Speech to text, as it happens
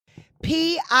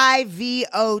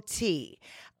Pivot.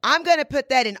 I'm going to put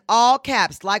that in all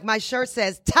caps, like my shirt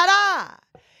says, ta-da,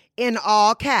 in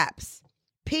all caps.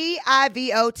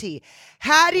 Pivot.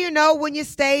 How do you know when you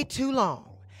stay too long?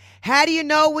 How do you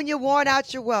know when you're worn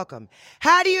out your welcome?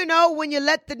 How do you know when you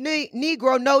let the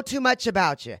Negro know too much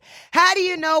about you? How do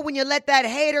you know when you let that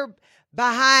hater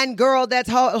behind girl that's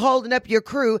holding up your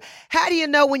crew? How do you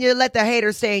know when you let the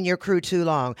hater stay in your crew too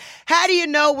long? How do you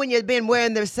know when you've been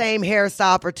wearing the same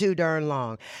hairstyle for too darn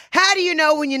long? How do you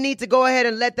know when you need to go ahead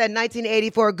and let that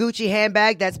 1984 Gucci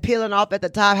handbag that's peeling off at the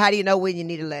top? How do you know when you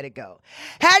need to let it go?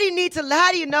 How do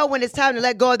you know when it's time to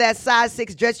let go of that size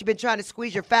 6 dress you've been trying to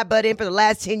squeeze your fat butt in for the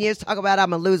last 10 years? Talk about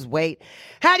I'm gonna lose weight.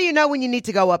 How do you know when you need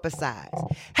to go up a size?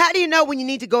 How do you know when you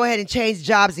need to go ahead and change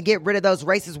jobs and get rid of those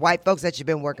racist white folks that you've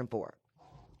been working for?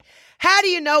 How do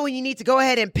you know when you need to go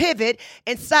ahead and pivot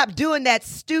and stop doing that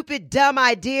stupid, dumb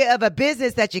idea of a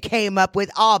business that you came up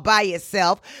with all by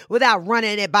yourself without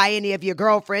running it by any of your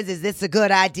girlfriends? Is this a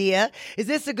good idea? Is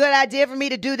this a good idea for me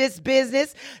to do this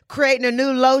business, creating a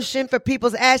new lotion for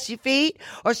people's ashy feet?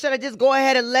 Or should I just go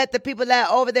ahead and let the people that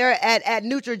are over there at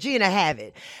Neutrogena have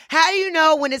it? How do you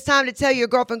know when it's time to tell your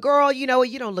girlfriend, girl, you know what,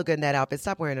 you don't look good in that outfit.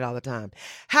 Stop wearing it all the time.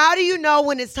 How do you know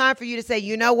when it's time for you to say,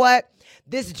 you know what?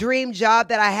 This dream job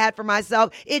that I had for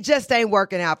myself, it just ain't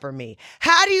working out for me.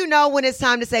 How do you know when it's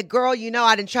time to say, girl, you know,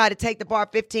 I didn't try to take the bar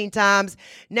 15 times.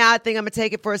 Now I think I'm going to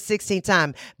take it for a 16th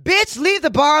time. Bitch, leave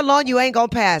the bar alone. You ain't going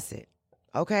to pass it.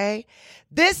 Okay?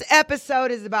 This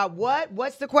episode is about what?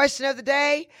 What's the question of the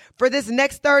day for this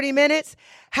next 30 minutes?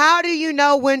 How do you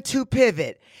know when to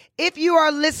pivot? If you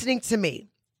are listening to me,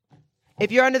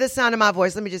 if you're under the sound of my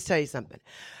voice, let me just tell you something.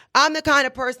 I'm the kind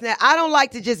of person that I don't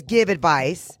like to just give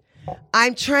advice.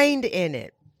 I'm trained in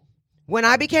it. When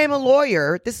I became a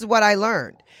lawyer, this is what I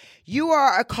learned. You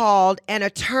are called an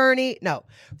attorney. No,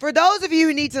 for those of you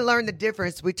who need to learn the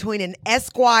difference between an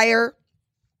Esquire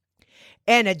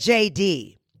and a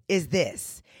JD is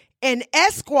this. An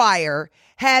Esquire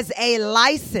has a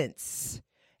license,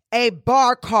 a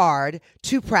bar card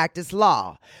to practice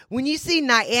law. When you see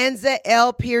Nyanza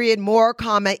L period more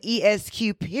comma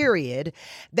ESQ period,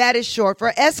 that is short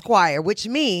for Esquire, which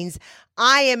means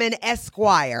I am an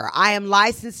Esquire. I am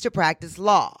licensed to practice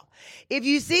law. If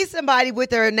you see somebody with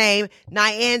their name,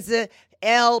 Nyanza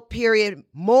L period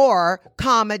more,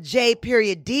 comma, J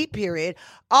period D period,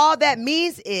 all that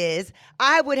means is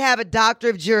I would have a doctor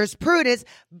of jurisprudence,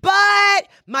 but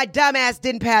my dumbass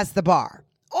didn't pass the bar.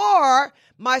 Or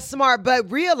my smart butt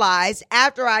realized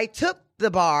after I took the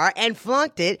bar and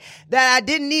flunked it that I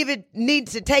didn't even need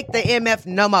to take the MF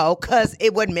no more because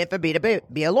it wasn't meant for me to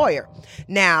be a lawyer.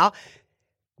 Now,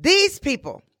 these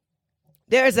people,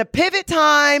 there's a pivot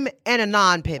time and a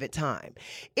non-pivot time.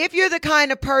 If you're the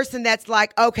kind of person that's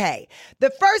like, okay,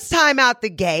 the first time out the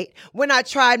gate, when I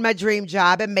tried my dream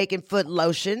job at making foot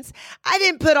lotions, I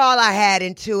didn't put all I had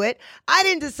into it. I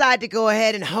didn't decide to go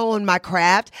ahead and hone my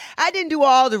craft. I didn't do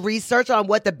all the research on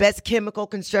what the best chemical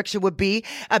construction would be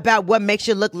about what makes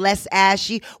you look less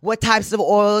ashy, what types of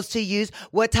oils to use,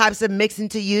 what types of mixing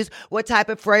to use, what type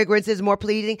of fragrance is more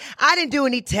pleasing. I didn't do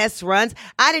any test runs.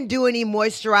 I didn't do any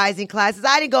moisturizing classes.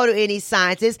 I didn't go to any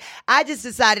scientists. I just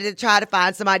decided to try to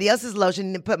find somebody else's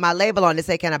lotion and put my label on it and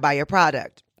say, can I buy your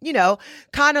product? You know,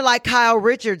 kind of like Kyle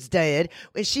Richards did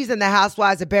when she's in the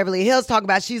Housewives of Beverly Hills talking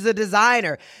about she's a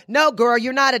designer. No, girl,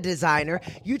 you're not a designer.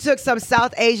 You took some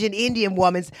South Asian Indian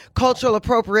woman's cultural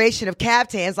appropriation of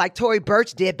caftans like Tory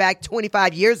Burch did back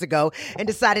 25 years ago and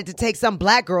decided to take some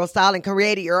black girl style and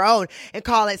create it your own and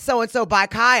call it so-and-so by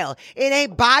Kyle. It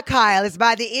ain't by Kyle. It's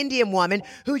by the Indian woman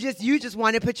who you just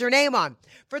want to put your name on.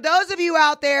 For those of you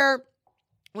out there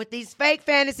with these fake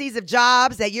fantasies of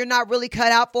jobs that you're not really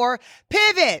cut out for,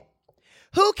 pivot.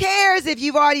 Who cares if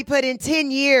you've already put in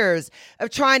 10 years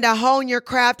of trying to hone your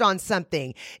craft on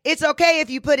something? It's okay if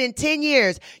you put in 10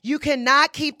 years. You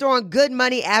cannot keep throwing good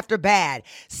money after bad.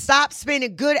 Stop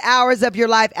spending good hours of your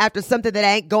life after something that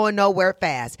ain't going nowhere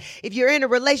fast. If you're in a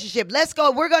relationship, let's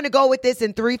go. We're going to go with this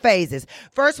in 3 phases.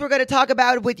 First, we're going to talk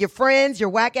about it with your friends, your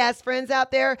whack-ass friends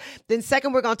out there. Then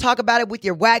second, we're going to talk about it with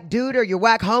your whack dude or your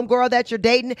whack homegirl that you're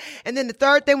dating. And then the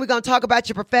third thing, we're going to talk about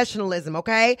your professionalism,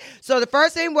 okay? So the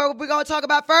first thing we're going to talk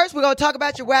about first, we're going to talk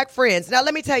about your whack friends. Now,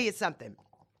 let me tell you something.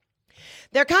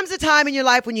 There comes a time in your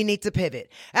life when you need to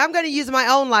pivot. And I'm going to use my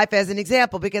own life as an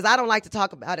example because I don't like to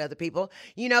talk about other people.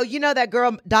 You know that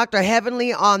girl, Dr.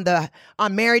 Heavenly on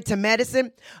Married to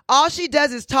Medicine. All she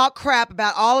does is talk crap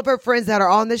about all of her friends that are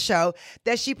on the show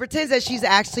that she pretends that she's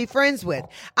actually friends with.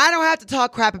 I don't have to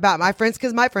talk crap about my friends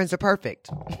because my friends are perfect.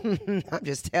 I'm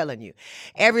just telling you.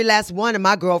 Every last one of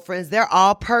my girlfriends, they're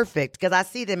all perfect because I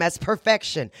see them as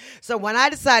perfection. So when I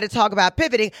decide to talk about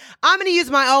pivoting, I'm going to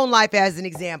use my own life as an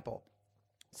example.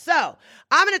 So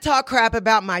I'm going to talk crap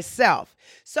about myself.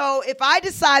 So if I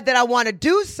decide that I want to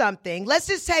do something, let's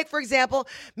just take, for example,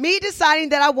 me deciding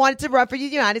that I wanted to run for the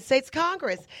United States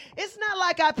Congress. It's not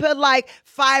like I put like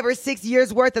 5 or 6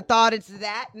 years worth of thought into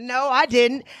that. No, I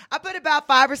didn't. I put about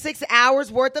 5 or 6 hours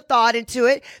worth of thought into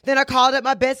it. Then I called up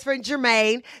my best friend,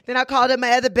 Jermaine. Then I called up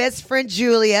my other best friend,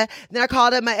 Julia. Then I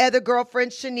called up my other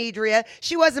girlfriend, Shanidria.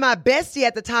 She wasn't my bestie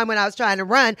at the time when I was trying to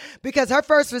run because her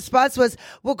first response was,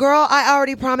 well, girl, I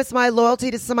already promised my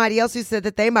loyalty to somebody else who said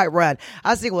that they might run.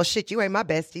 I was like, well, shit, you ain't my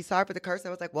bestie. Sorry for the curse. And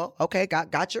I was like, well, okay,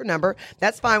 got your number.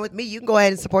 That's fine with me. You can go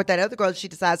ahead and support that other girl if she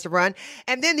decides to run.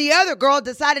 And then the other girl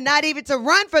decided not even to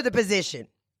run for the position.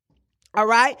 All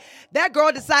right. That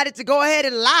girl decided to go ahead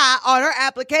and lie on her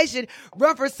application,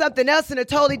 run for something else in a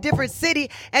totally different city.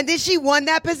 And then she won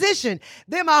that position.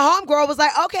 Then my homegirl was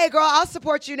like, okay, girl, I'll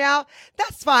support you now.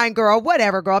 That's fine, girl.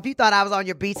 Whatever, girl. If you thought I was on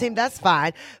your B team, that's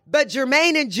fine. But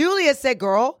Jermaine and Julia said,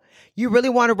 girl, you really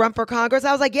want to run for Congress?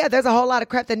 I was like, yeah, there's a whole lot of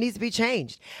crap that needs to be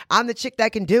changed. I'm the chick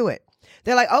that can do it.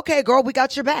 They're like, okay, girl, we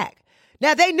got your back.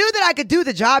 Now, they knew that I could do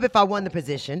the job if I won the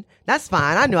position. That's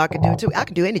fine. I knew I could do it too. I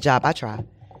can do any job I try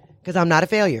because I'm not a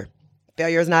failure.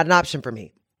 Failure is not an option for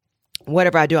me.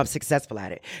 Whatever I do, I'm successful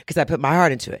at it because I put my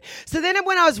heart into it. So then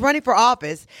when I was running for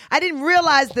office, I didn't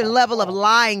realize the level of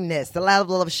lyingness, the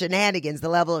level of shenanigans, the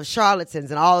level of charlatans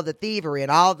and all of the thievery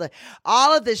and all of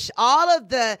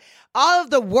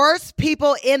the worst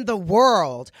people in the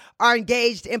world are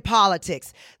engaged in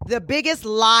politics. The biggest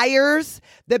liars,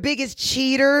 the biggest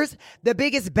cheaters, the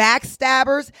biggest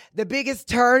backstabbers, the biggest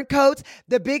turncoats,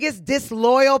 the biggest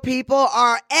disloyal people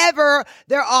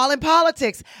they're all in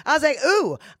politics. I was like,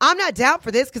 ooh, I'm not down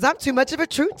for this because I'm too much of a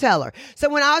truth teller. So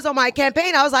when I was on my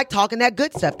campaign, I was like talking that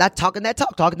good stuff, not talking that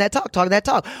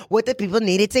talk, what the people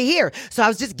needed to hear. So I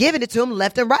was just giving it to them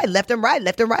left and right.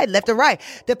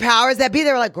 The powers that be,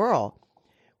 they were like, girl,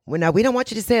 well, now we don't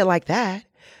want you to say it like that.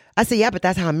 I said, yeah, but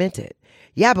that's how I meant it.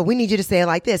 Yeah, but we need you to say it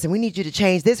like this, and we need you to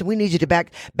change this, and we need you to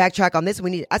backtrack on this.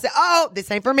 I said, oh,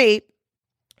 this ain't for me.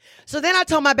 So then I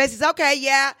told my besties, okay,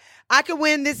 yeah, I could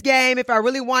win this game if I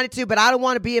really wanted to, but I don't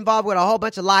want to be involved with a whole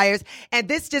bunch of liars. And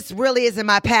this just really isn't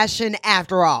my passion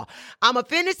after all. I'm going to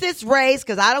finish this race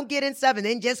because I don't get in stuff and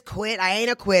then just quit. I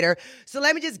ain't a quitter. So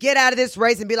let me just get out of this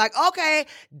race and be like, okay,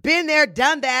 been there,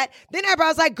 done that. Then everybody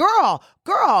was like, girl,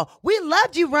 we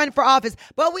loved you running for office,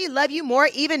 but we love you more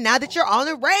even now that you're on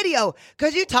the radio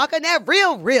because you talking that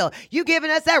real. You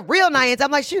giving us that real Nyanza.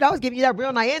 I'm like, shoot, I was giving you that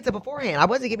real Nyanza beforehand. I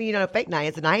wasn't giving you no fake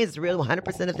Nyanza. Nyanza is real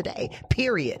 100% of the day,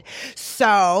 period.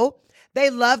 So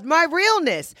they loved my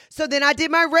realness. So then I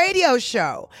did my radio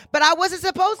show, but I wasn't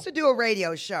supposed to do a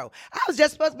radio show. I was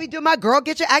just supposed to be doing my Girl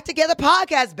Get Your Act Together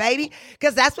podcast, baby,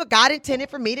 because that's what God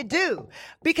intended for me to do.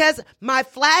 Because my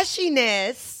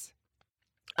flashiness,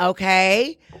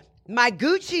 okay, my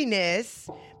Gucci-ness,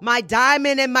 my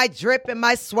diamond and my drip and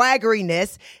my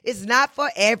swaggeriness is not for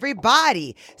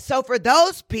everybody. So for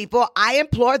those people, I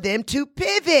implore them to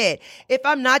pivot. If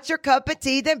I'm not your cup of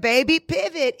tea, then baby,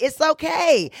 pivot. It's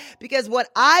okay. Because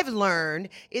what I've learned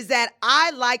is that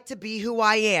I like to be who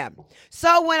I am.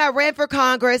 So when I ran for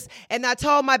Congress and I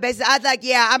told my base, I was like,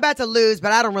 yeah, I'm about to lose,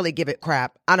 but I don't really give it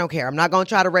crap. I don't care. I'm not going to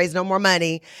try to raise no more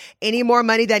money. Any more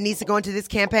money that needs to go into this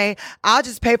campaign, I'll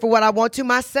just pay for what I want to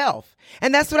myself.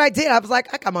 And that's what I did. I was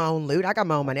like, I got my own loot. I got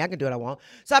my own money. I can do what I want.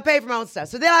 So I paid for my own stuff.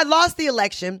 So then I lost the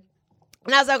election.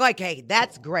 And I was like, okay,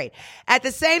 that's great. At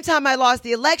the same time I lost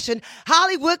the election,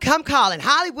 Hollywood come calling.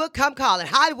 Hi,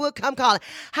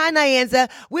 Nyanza.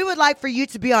 We would like for you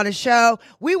to be on a show.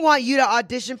 We want you to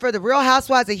audition for the Real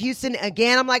Housewives of Houston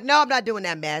again. I'm like, no, I'm not doing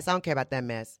that mess. I don't care about that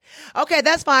mess. Okay,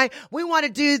 that's fine. We want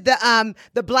to do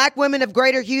the Black Women of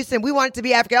Greater Houston. We want it to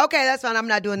be African. Okay, that's fine. I'm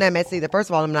not doing that mess either. First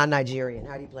of all, I'm not Nigerian.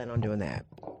 How do you plan on doing that?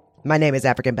 My name is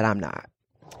African, but I'm not.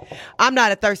 I'm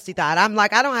not a thirsty thought. I'm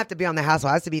like, I don't have to be on the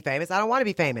Housewives to be famous. I don't want to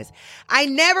be famous. I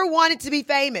never wanted to be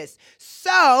famous.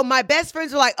 So my best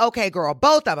friends were like, okay, girl,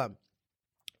 both of them.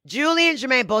 Julie and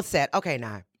Jermaine both said, okay,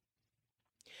 now,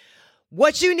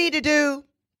 what you need to do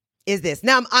is this.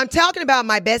 Now, I'm talking about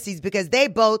my besties because they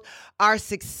both are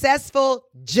successful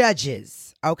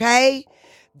judges, okay?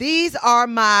 These are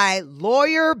my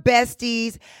lawyer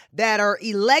besties that are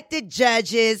elected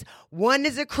judges. One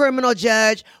is a criminal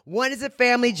judge. One is a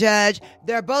family judge.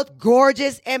 They're both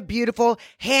gorgeous and beautiful.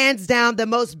 Hands down, the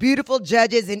most beautiful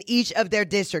judges in each of their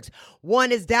districts.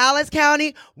 One is Dallas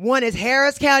County. One is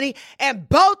Harris County. And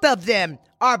both of them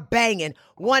are banging.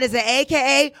 One is an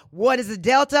AKA. One is a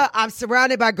Delta. I'm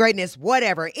surrounded by greatness.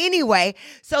 Whatever. Anyway,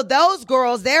 so those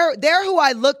girls, they're who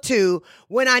I look to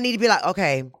when I need to be like,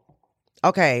 okay,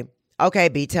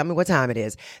 B, tell me what time it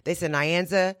is. They said,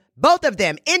 Nyanza, both of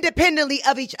them, independently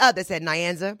of each other, said,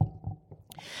 Nyanza,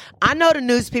 I know the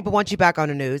news people want you back on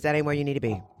the news. That ain't where you need to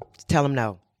be. Just tell them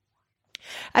no.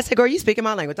 I said, girl, you speaking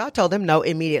my language. I told them no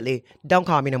immediately. Don't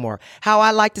call me no more. How I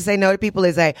like to say no to people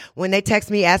is when they text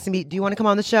me asking me, do you want to come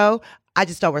on the show? I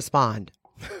just don't respond.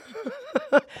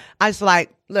 I just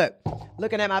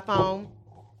looking at my phone.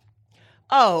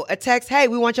 Oh, a text, hey,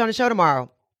 we want you on the show tomorrow.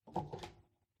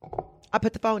 I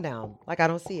put the phone down like I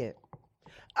don't see it.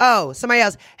 Oh, somebody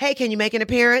else. Hey, can you make an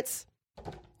appearance?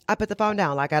 I put the phone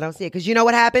down like I don't see it. Because you know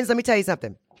what happens? Let me tell you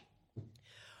something.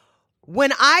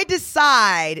 When I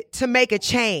decide to make a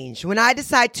change, when I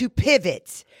decide to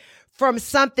pivot from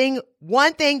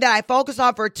one thing that I focused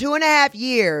on for 2.5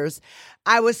 years,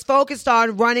 I was focused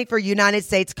on running for United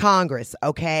States Congress,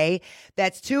 okay?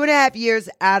 That's 2.5 years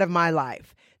out of my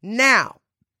life. Now,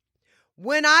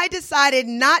 when I decided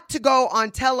not to go on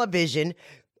television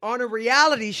on a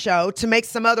reality show to make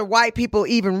some other white people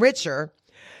even richer,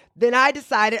 then I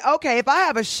decided, okay, if I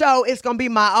have a show, it's going to be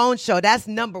my own show. That's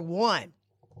number one.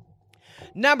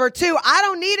 Number two, I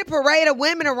don't need a parade of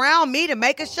women around me to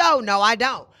make a show. No, I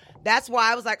don't. That's why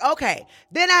I was like, okay.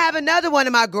 Then I have another one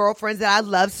of my girlfriends that I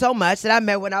love so much that I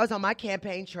met when I was on my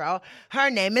campaign trail. Her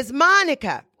name is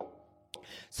Monica.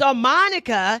 So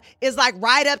Monica is like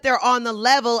right up there on the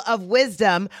level of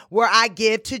wisdom where I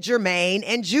give to Jermaine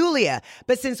and Julia.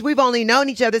 But since we've only known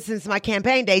each other since my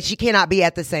campaign days, she cannot be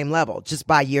at the same level just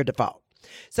by year default.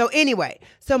 So anyway,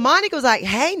 so Monica was like,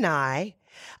 hey, Nye,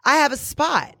 I have a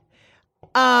spot.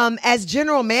 As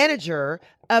general manager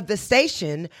of the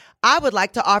station, I would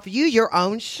like to offer you your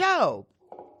own show.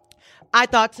 I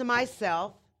thought to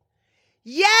myself,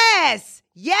 yes.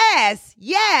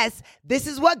 This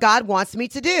is what God wants me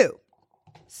to do.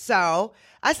 So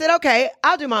I said, okay,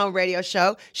 I'll do my own radio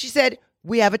show. She said,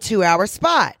 we have a 2-hour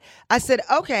spot. I said,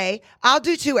 okay, I'll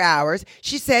do 2 hours.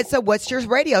 She said, so what's your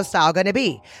radio style going to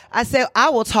be? I said, I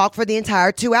will talk for the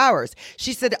entire 2 hours.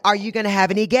 She said, are you going to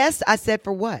have any guests? I said,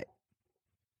 for what?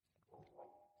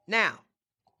 Now,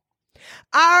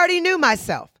 I already knew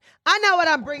myself. I know what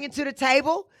I'm bringing to the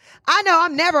table. I know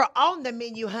I'm never on the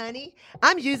menu, honey.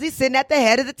 I'm usually sitting at the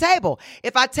head of the table.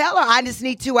 If I tell her I just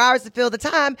need 2 hours to fill the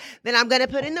time, then I'm going to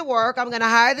put in the work. I'm going to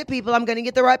hire the people. I'm going to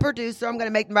get the right producer. I'm going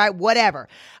to make the right whatever.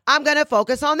 I'm going to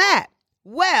focus on that.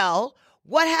 Well,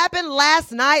 what happened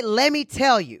last night, let me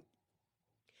tell you.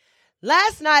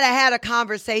 Last night, I had a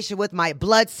conversation with my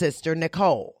blood sister,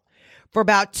 Nicole, for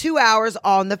about 2 hours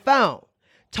on the phone,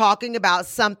 talking about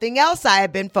something else I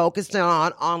have been focused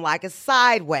on like a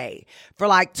side way for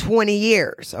like 20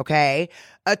 years, okay?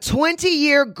 A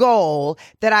 20-year goal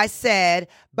that I said,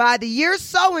 by the year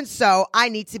so-and-so, I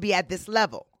need to be at this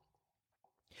level.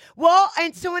 Well,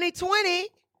 in 2020,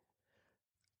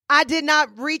 I did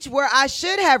not reach where I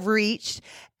should have reached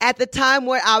at the time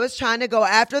where I was trying to go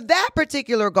after that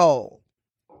particular goal.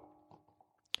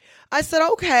 I said,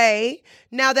 okay,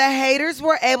 now the haters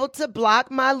were able to block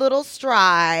my little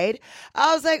stride.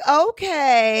 I was like,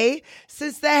 okay,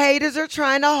 since the haters are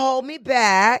trying to hold me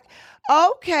back.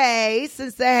 Okay,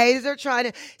 since the haters are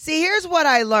trying to. See, here's what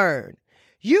I learned.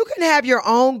 You can have your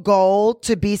own goal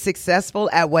to be successful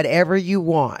at whatever you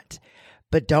want,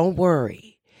 but don't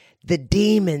worry. The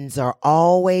demons are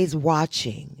always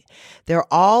watching.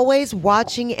 They're always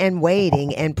watching and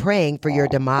waiting and praying for your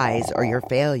demise or your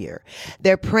failure.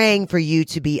 They're praying for you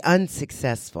to be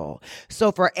unsuccessful.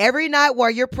 So for every night while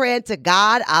you're praying to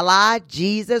God, Allah,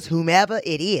 Jesus, whomever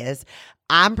it is,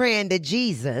 I'm praying to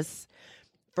Jesus.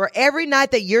 For every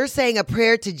night that you're saying a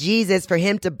prayer to Jesus for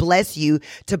him to bless you,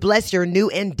 to bless your new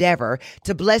endeavor,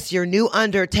 to bless your new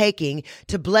undertaking,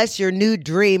 to bless your new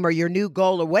dream or your new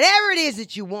goal or whatever it is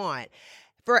that you want,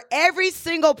 for every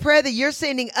single prayer that you're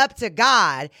sending up to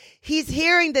God, he's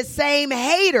hearing the same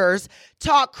haters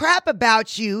talk crap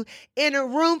about you in a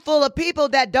room full of people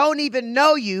that don't even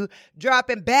know you,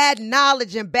 dropping bad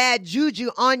knowledge and bad juju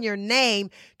on your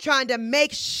name, trying to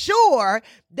make sure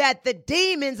that the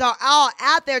demons are all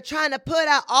out there trying to put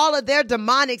out all of their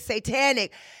demonic,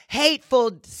 satanic,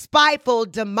 hateful, spiteful,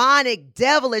 demonic,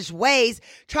 devilish ways,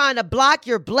 trying to block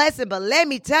your blessing. But let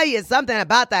me tell you something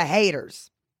about the haters.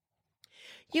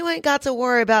 You ain't got to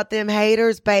worry about them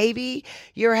haters, baby.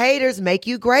 Your haters make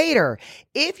you greater.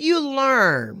 If you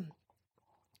learn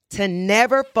to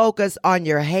never focus on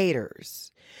your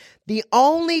haters, the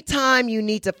only time you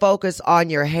need to focus on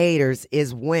your haters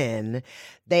is when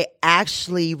they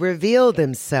actually reveal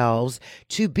themselves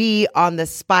to be on the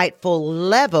spiteful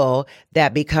level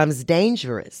that becomes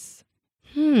dangerous.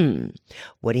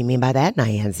 What do you mean by that,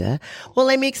 Nyanza? Well,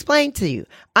 let me explain to you.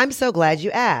 I'm so glad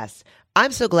you asked.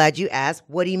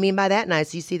 What do you mean by that,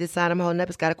 Nyanza? You see the sign I'm holding up?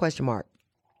 It's got a question mark.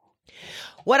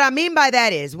 What I mean by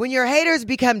that is when your haters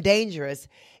become dangerous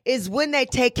is when they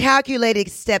take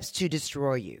calculated steps to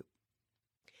destroy you.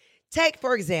 Take,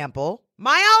 for example,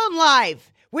 my own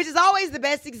life, which is always the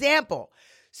best example.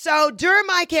 So during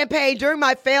my campaign, during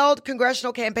my failed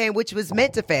congressional campaign, which was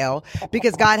meant to fail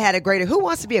because God had a greater, who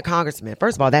wants to be a congressman?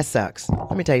 First of all, that sucks.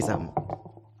 Let me tell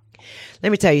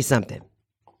you something.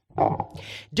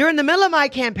 During the middle of my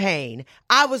campaign,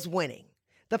 I was winning.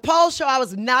 The polls show I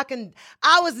was knocking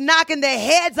the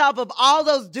heads off of all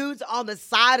those dudes on the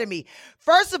side of me.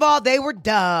 First of all, they were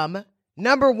dumb.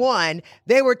 Number one,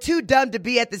 they were too dumb to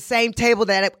be at the same table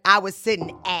that I was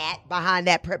sitting at behind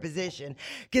that preposition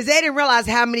because they didn't realize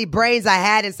how many brains I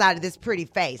had inside of this pretty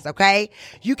face, okay?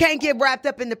 You can't get wrapped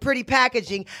up in the pretty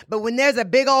packaging, but when there's a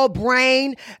big old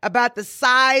brain about the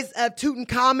size of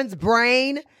Tutankhamun's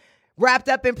brain wrapped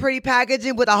up in pretty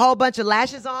packaging with a whole bunch of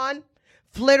lashes on,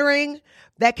 flittering,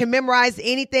 that can memorize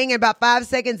anything in about 5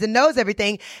 seconds and knows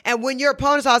everything, and when your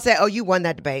opponents all say, oh, you won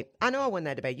that debate. I know I won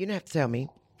that debate. You didn't have to tell me.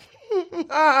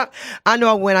 I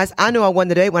know I won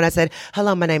the debate when I said,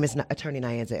 hello, my name is Attorney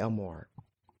Nyanza Elmore.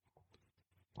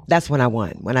 That's when I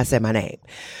won, when I said my name.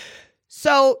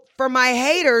 So for my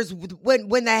haters,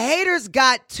 when the haters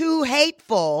got too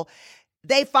hateful,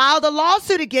 they filed a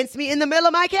lawsuit against me in the middle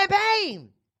of my campaign.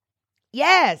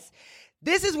 Yes,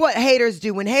 this is what haters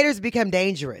do. When haters become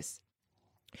dangerous,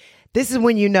 this is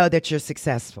when you know that you're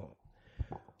successful.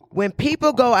 When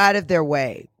people go out of their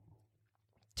way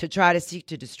to try to seek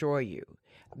to destroy you,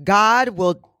 God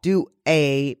will do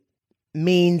a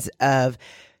means of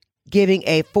giving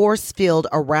a force field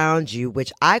around you,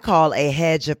 which I call a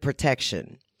hedge of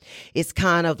protection. It's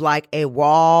kind of like a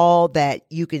wall that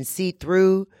you can see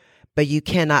through, but you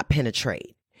cannot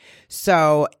penetrate.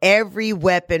 So every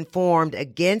weapon formed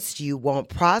against you won't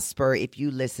prosper if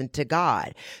you listen to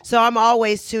God. So I'm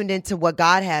always tuned into what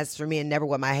God has for me and never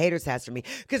what my haters has for me.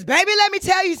 Because baby, let me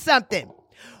tell you something.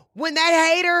 When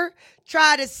that hater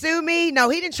tried to sue me, no,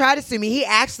 he didn't try to sue me. He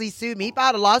actually sued me. He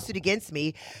filed a lawsuit against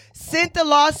me, sent the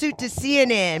lawsuit to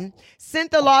CNN,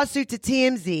 sent the lawsuit to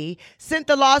TMZ, sent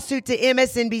the lawsuit to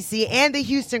MSNBC and the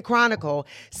Houston Chronicle,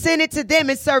 sent it to them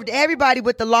and served everybody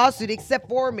with the lawsuit except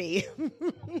for me.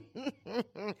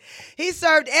 He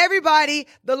served everybody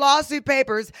the lawsuit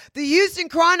papers. The Houston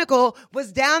Chronicle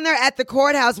was down there at the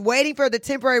courthouse waiting for the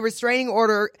temporary restraining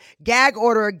order, gag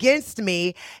order against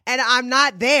me, and I'm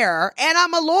not there, and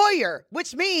I'm a lawyer,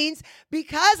 which means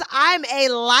because I'm a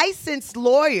licensed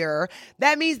lawyer,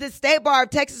 that means the State Bar of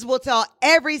Texas will tell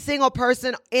every single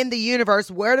person in the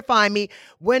universe where to find me,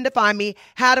 when to find me,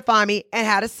 how to find me, and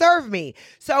how to serve me.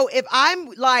 So if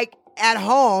I'm like at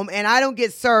home and I don't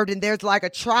get served and there's like a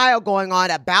trial going on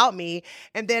about me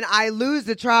and then I lose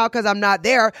the trial because I'm not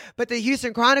there, but the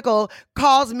Houston Chronicle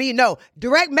calls me,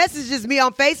 direct messages me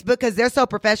on Facebook because they're so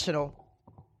professional.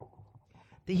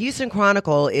 The Houston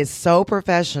Chronicle is so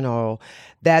professional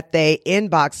that they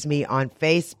inboxed me on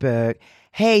Facebook.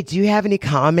 Hey, do you have any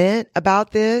comment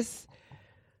about this?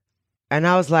 And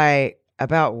I was like,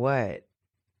 about what?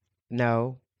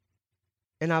 No.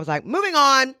 And I was like, moving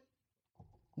on.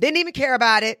 Didn't even care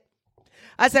about it.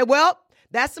 I said, well,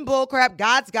 that's some bull crap.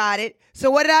 God's got it.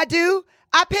 So what did I do?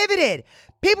 I pivoted.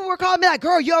 People were calling me like,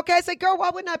 girl, you okay? I said, girl, why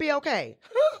wouldn't I be okay?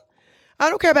 I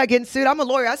don't care about getting sued. I'm a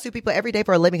lawyer. I sue people every day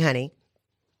for a living, honey.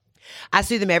 I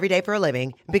sue them every day for a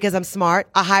living because I'm smart.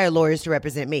 I hire lawyers to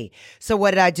represent me. So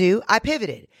what did I do? I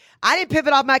pivoted. I didn't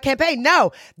pivot off my campaign.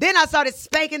 No. Then I started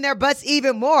spanking their butts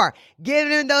even more,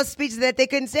 giving them those speeches that they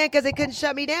couldn't stand because they couldn't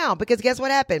shut me down. Because guess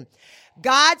what happened?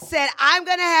 God said, I'm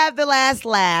going to have the last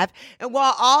laugh. And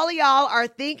while all of y'all are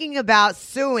thinking about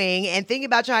suing and thinking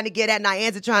about trying to get at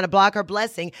Nyanza, trying to block her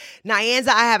blessing, Nyanza,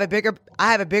 I have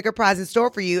a bigger prize in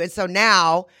store for you. And so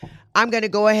now I'm going to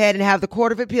go ahead and have the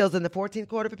Court of Appeals and the 14th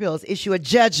Court of Appeals issue a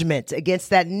judgment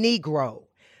against that Negro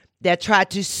that tried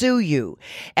to sue you.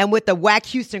 And with the whack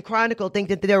Houston Chronicle think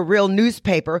that they're a real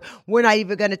newspaper, we're not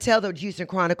even going to tell the Houston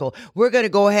Chronicle. We're going to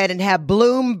go ahead and have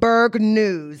Bloomberg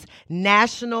News,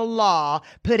 national law,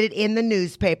 put it in the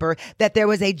newspaper that there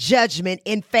was a judgment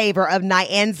in favor of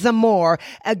Nyanza Moore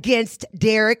against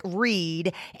Derek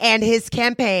Reed and his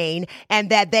campaign, and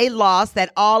that they lost,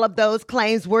 that all of those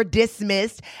claims were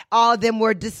dismissed. All of them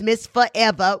were dismissed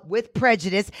forever with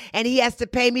prejudice, and he has to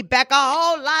pay me back a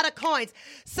whole lot of coins.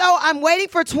 So I'm waiting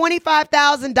for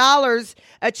 $25,000,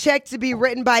 a check to be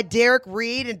written by Derek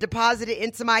Reed and deposited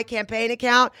into my campaign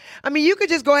account. I mean, you could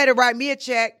just go ahead and write me a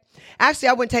check. Actually,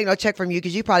 I wouldn't take no check from you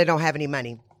because you probably don't have any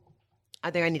money. I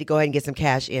think I need to go ahead and get some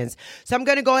cash ins. So I'm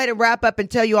going to go ahead and wrap up and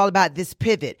tell you all about this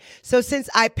pivot. So since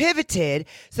I pivoted,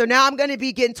 so now I'm going to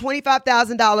be getting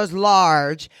 $25,000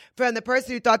 large from the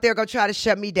person who thought they were going to try to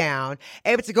shut me down.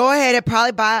 Able to go ahead and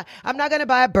probably buy, I'm not going to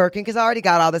buy a Birkin because I already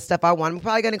got all the stuff I want. I'm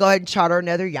probably going to go ahead and charter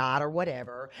another yacht or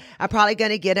whatever. I'm probably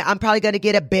going to get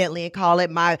a Bentley and call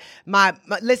it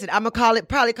listen, I'm going to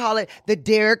probably call it the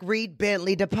Derek Reed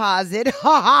Bentley deposit.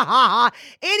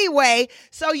 Anyway,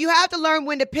 so you have to learn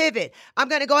when to pivot. I'm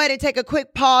going to go ahead and take a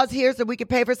quick pause here so we can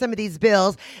pay for some of these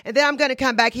bills. And then I'm going to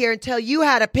come back here and tell you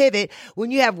how to pivot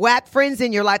when you have whack friends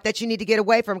in your life that you need to get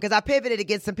away from. Because I pivoted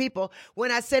against some people when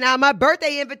I sent out my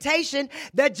birthday invitation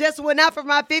that just went out for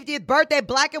my 50th birthday.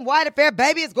 Black and white affair,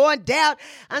 baby, is going down.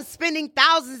 I'm spending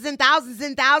thousands and thousands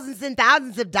and thousands and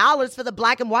thousands of dollars for the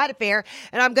black and white affair.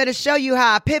 And I'm going to show you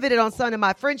how I pivoted on some of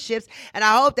my friendships. And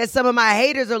I hope that some of my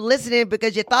haters are listening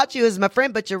because you thought you was my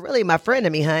friend, but you're really my friend to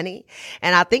me, honey.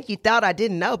 And I think you thought I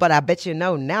didn't know, but I bet you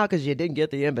know now because you didn't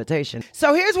get the invitation.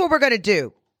 So here's what we're going to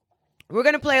do. We're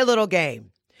going to play a little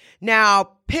game.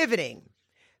 Now, pivoting.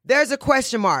 There's a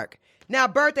question mark. Now,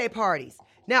 birthday parties.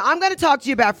 Now, I'm going to talk to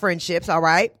you about friendships, all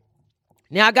right?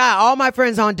 Now, I got all my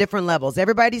friends on different levels.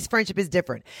 Everybody's friendship is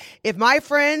different. If my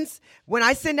friends, when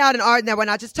I send out an art, now when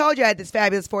I just told you I had this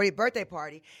fabulous 40th birthday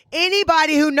party,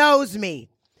 anybody who knows me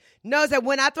knows that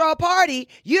when I throw a party,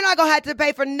 you're not going to have to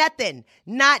pay for nothing.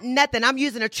 Not nothing. I'm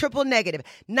using a triple negative.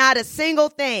 Not a single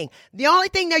thing. The only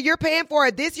thing that you're paying for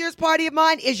at this year's party of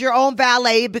mine is your own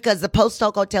valet because the Post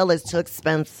Oak Hotel is too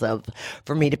expensive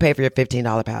for me to pay for your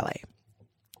 $15 valet.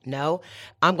 No,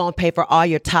 I'm going to pay for all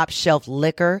your top shelf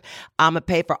liquor. I'm going to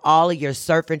pay for all of your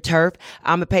surf and turf.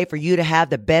 I'm going to pay for you to have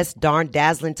the best darn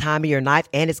dazzling time of your life.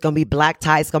 And it's going to be black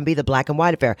tie. It's going to be the black and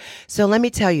white affair. So let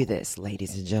me tell you this,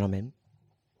 ladies and gentlemen.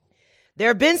 There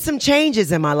have been some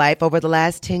changes in my life over the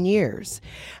last 10 years.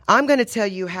 I'm going to tell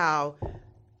you how,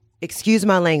 excuse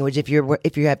my language, if you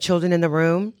have children in the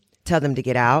room, tell them to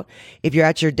get out. If you're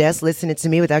at your desk listening to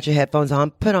me without your headphones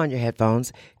on, put on your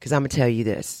headphones because I'm going to tell you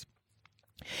this.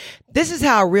 This is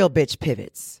how a real bitch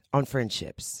pivots on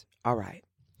friendships. All right.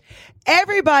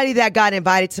 Everybody that got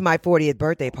invited to my 40th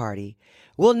birthday party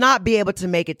will not be able to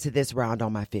make it to this round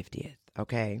on my 50th.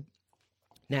 Okay.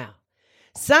 Now,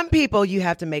 some people, you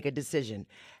have to make a decision.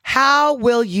 How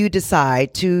will you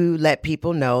decide to let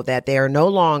people know that they are no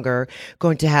longer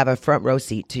going to have a front row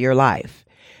seat to your life?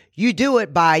 You do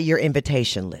it by your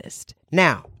invitation list.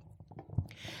 Now,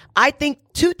 I think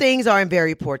two things are in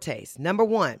very poor taste. Number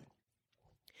one,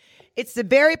 it's the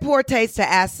very poor taste to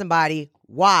ask somebody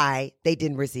why they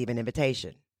didn't receive an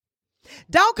invitation.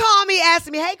 Don't call me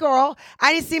asking me, hey, girl,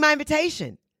 I didn't see my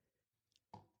invitation.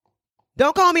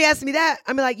 Don't call me asking me that.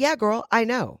 I'm like, yeah, girl, I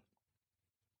know.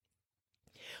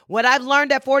 What I've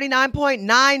learned at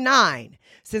 49.99,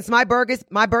 since my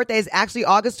birthday is actually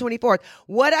August 24th,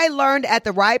 what I learned at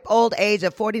the ripe old age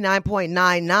of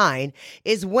 49.99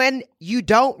 is when you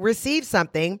don't receive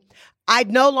something,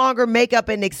 I'd no longer make up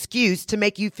an excuse to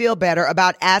make you feel better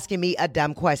about asking me a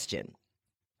dumb question.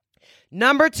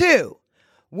 Number two,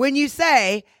 when you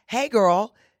say, hey,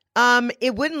 girl,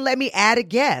 it wouldn't let me add a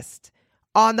guest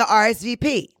on the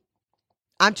RSVP.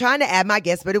 I'm trying to add my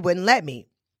guest, but it wouldn't let me.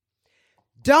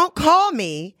 Don't call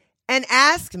me and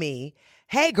ask me,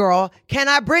 hey, girl, can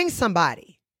I bring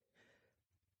somebody?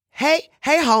 Hey,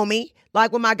 homie,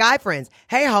 like with my guy friends.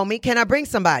 Hey, homie, can I bring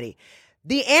somebody?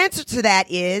 The answer to that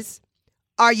is,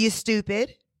 are you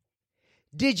stupid?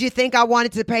 Did you think I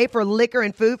wanted to pay for liquor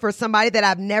and food for somebody that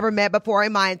I've never met before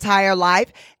in my entire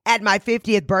life at my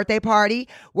 50th birthday party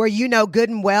where you know good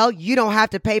and well you don't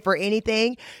have to pay for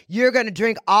anything? You're going to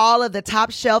drink all of the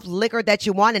top shelf liquor that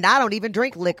you want, and I don't even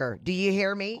drink liquor. Do you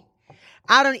hear me?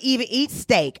 I don't even eat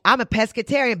steak. I'm a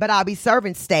pescatarian, but I'll be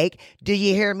serving steak. Do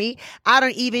you hear me? I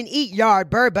don't even eat yard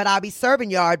bird, but I'll be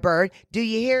serving yard bird. Do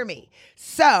you hear me?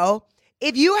 So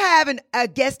if you have a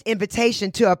guest invitation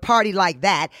to a party like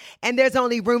that and there's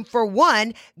only room for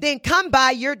one, then come by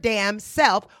your damn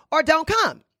self or don't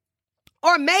come.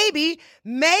 Or maybe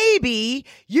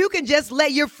you can just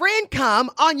let your friend come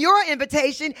on your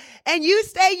invitation and you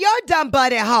stay your dumb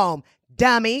butt at home,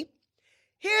 dummy.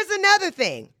 Here's another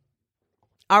thing.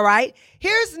 All right.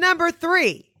 Here's number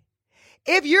 3.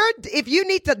 If you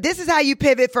need to, this is how you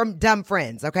pivot from dumb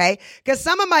friends, okay? Because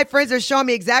some of my friends are showing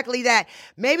me exactly that.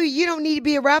 Maybe you don't need to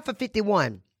be around for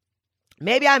 51.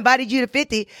 Maybe I invited you to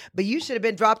 50, but you should have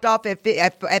been dropped off at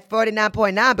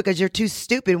 49.9 because you're too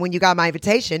stupid when you got my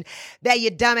invitation that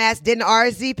your dumbass didn't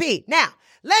RSVP. Now,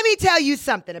 let me tell you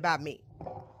something about me.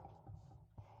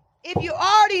 If you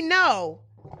already know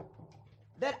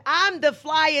that I'm the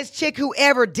flyest chick who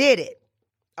ever did it,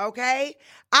 okay?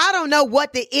 I don't know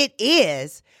what the it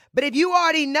is, but if you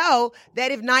already know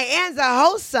that if Nyanza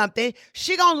hosts something,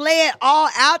 she gonna lay it all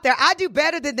out there. I do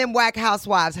better than them whack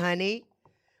housewives, honey.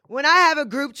 When I have a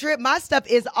group trip, my stuff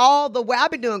is all the way. I've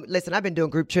been doing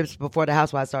group trips before the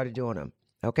housewives started doing them.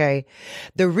 Okay.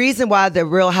 The reason why the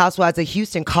Real Housewives of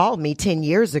Houston called me 10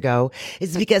 years ago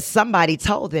is because somebody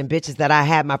told them bitches that I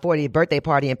had my 40th birthday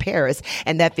party in Paris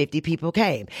and that 50 people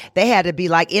came. They had to be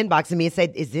like inboxing me and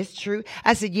say, is this true?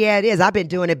 I said, yeah, it is. I've been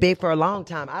doing it big for a long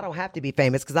time. I don't have to be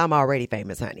famous because I'm already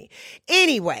famous, honey.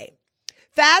 Anyway,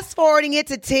 fast forwarding it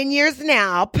to 10 years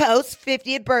now, post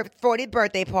 40th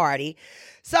birthday party.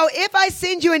 So if I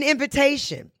send you an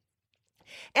invitation,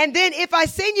 and then if I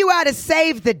send you out a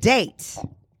save the date,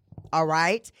 all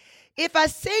right? If I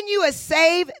send you a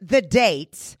save the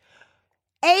date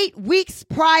 8 weeks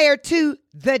prior to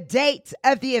the date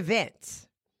of the event,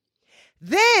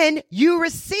 then you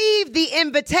receive the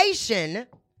invitation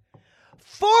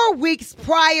 4 weeks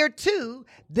prior to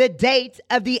the date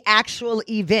of the actual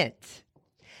event.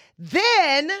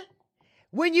 Then,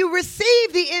 when you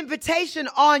receive the invitation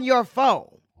on your phone,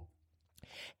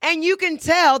 and you can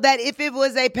tell that if it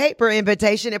was a paper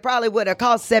invitation, it probably would have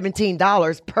cost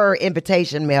 $17 per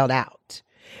invitation mailed out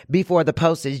before the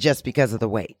postage just because of the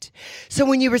weight. So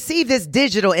when you receive this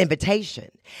digital invitation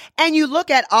and you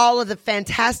look at all of the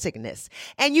fantasticness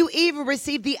and you even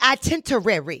receive the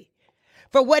itinerary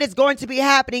for what is going to be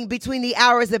happening between the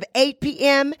hours of 8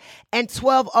 p.m. and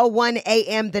 12:01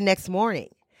 a.m. the next morning,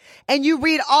 and you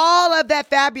read all of that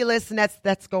fabulousness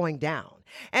that's going down.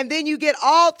 And then you get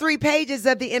all 3 pages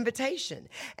of the invitation.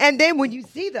 And then when you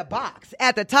see the box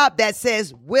at the top that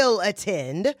says will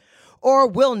attend or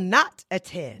will not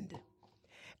attend,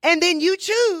 and then you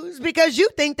choose, because you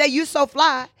think that you so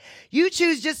fly, you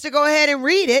choose just to go ahead and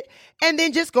read it and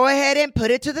then just go ahead and put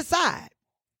it to the side.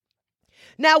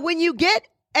 Now, when you get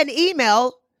an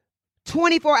email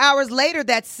 24 hours later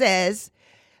that says,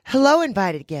 hello,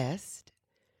 invited guest,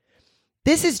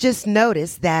 this is just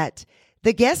notice that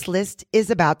the guest list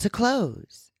is about to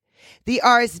close. The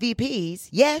RSVPs,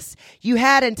 yes, you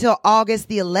had until August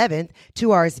the 11th to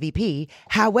RSVP.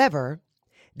 However,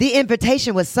 the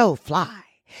invitation was so fly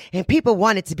and people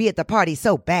wanted to be at the party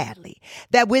so badly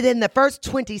that within the first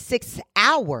 26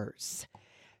 hours,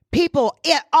 people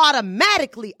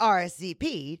automatically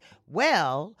RSVP'd.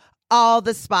 Well, all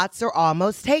the spots are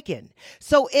almost taken.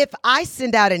 So if I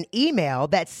send out an email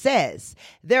that says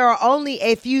there are only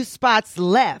a few spots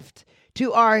left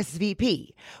to RSVP,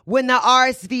 when the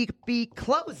RSVP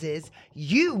closes,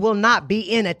 you will not be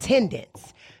in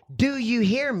attendance. Do you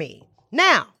hear me?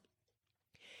 Now,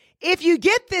 if you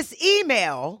get this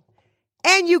email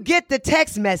and you get the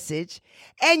text message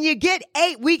and you get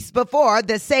 8 weeks before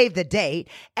the save the date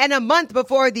and a month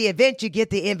before the event, you get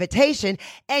the invitation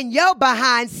and your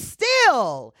behind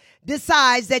still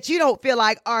decides that you don't feel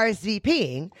like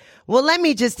RSVPing, well, let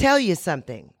me just tell you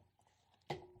something.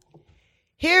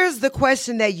 Here's the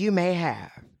question that you may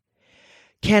have.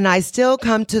 Can I still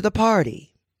come to the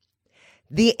party?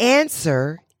 The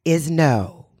answer is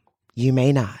no, you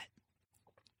may not.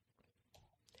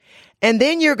 And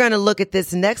then you're going to look at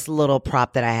this next little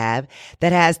prop that I have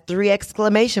that has 3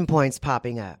 exclamation points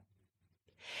popping up.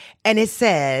 And it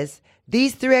says,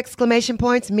 these 3 exclamation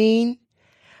points mean,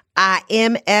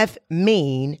 IMF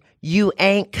mean you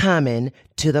ain't coming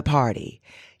to the party.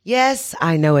 Yes,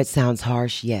 I know it sounds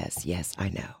harsh. Yes, I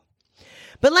know.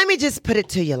 But let me just put it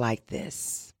to you like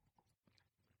this.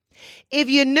 If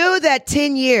you knew that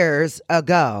 10 years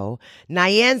ago,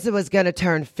 Nyanza was going to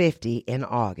turn 50 in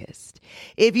August.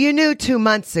 If you knew 2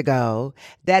 months ago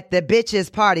that the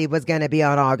bitch's party was going to be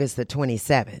on August the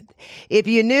 27th. If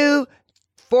you knew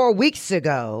 4 weeks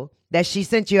ago that she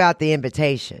sent you out the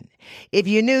invitation. if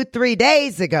you knew 3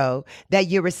 days ago that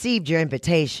you received your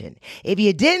invitation, if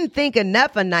you didn't think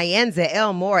enough of Nyanza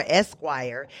L. Moore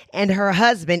Esquire and her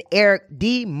husband Eric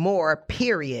D. Moore,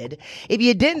 period, if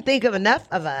you didn't think of enough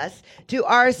of us to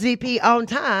RSVP on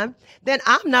time, then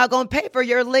I'm not going to pay for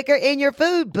your liquor and your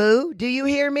food, boo. Do you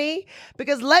hear me?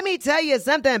 Because let me tell you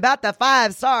something about the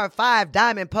 5-star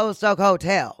 5-diamond Post Oak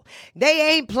Hotel.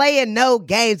 They ain't playing no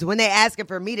games when they asking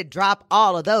for me to drop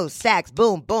all of those sacks.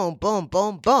 Boom, boom, boom,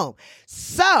 boom, boom.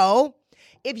 So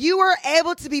if you were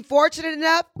able to be fortunate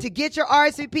enough to get your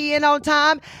RSVP in on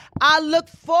time, I look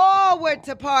forward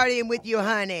to partying with you,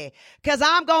 honey, because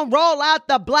I'm going to roll out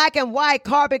the black and white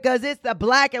carpet because it's the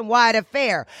black and white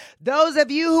affair. Those of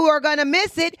you who are going to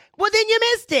miss it, well, then you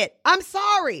missed it. I'm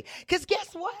sorry, because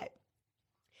guess what?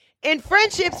 In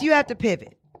friendships, you have to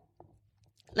pivot.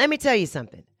 Let me tell you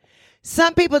something.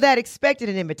 Some people that expected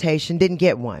an invitation didn't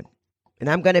get one, and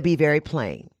I'm going to be very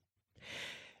plain.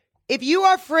 If you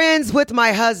are friends with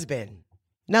my husband,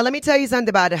 now let me tell you something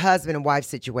about the husband and wife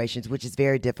situations, which is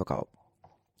very difficult.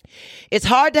 It's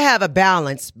hard to have a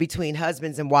balance between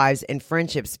husbands and wives in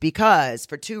friendships because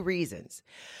for two reasons.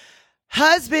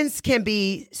 Husbands can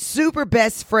be super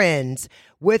best friends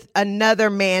with another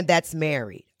man that's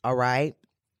married, all right?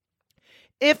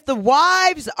 If the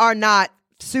wives are not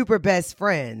super best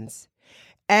friends,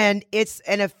 and it's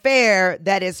an affair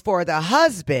that is for the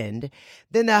husband,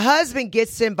 then the husband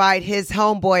gets to invite his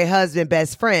homeboy husband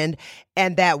best friend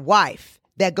and that wife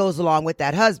that goes along with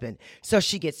that husband. So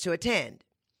she gets to attend.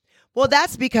 Well,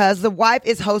 that's because the wife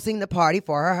is hosting the party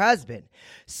for her husband.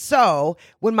 So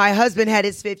when my husband had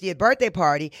his 50th birthday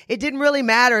party, it didn't really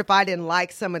matter if I didn't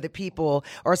like some of the people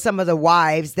or some of the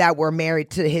wives that were married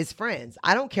to his friends.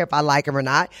 I don't care if I like them or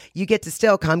not. You get to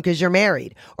still come because you're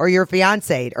married or you're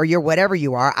fiancéed or you're whatever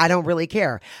you are. I don't really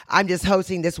care. I'm just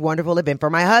hosting this wonderful event for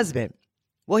my husband.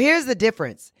 Well, here's the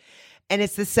difference. And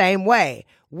it's the same way.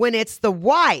 When it's the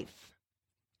wife,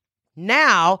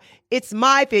 now it's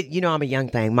my fit. You know, I'm a young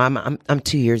thing. I'm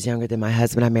 2 years younger than my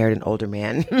husband. I married an older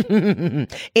man.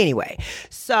 Anyway,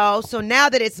 so now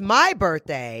that it's my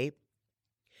birthday,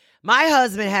 my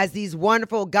husband has these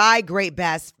wonderful great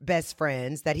best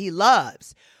friends that he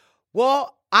loves.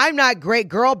 Well, I'm not great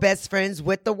girl best friends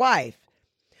with the wife.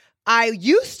 I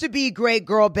used to be great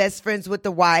girl best friends with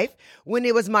the wife when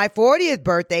it was my 40th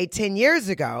birthday 10 years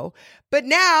ago, but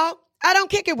now I don't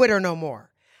kick it with her no more.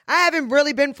 I haven't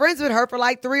really been friends with her for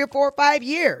like 3 or 4 or 5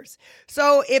 years.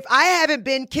 So if I haven't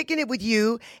been kicking it with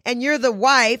you and you're the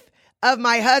wife of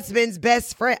my husband's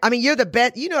best friend, I mean, you're the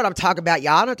best, you know what I'm talking about,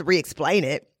 y'all. I don't have to re-explain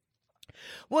it.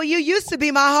 Well, you used to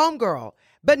be my homegirl,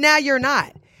 but now you're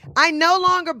not. I no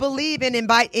longer believe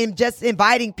in just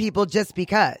inviting people just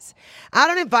because. I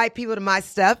don't invite people to my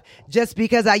stuff just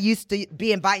because I used to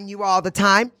be inviting you all the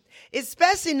time.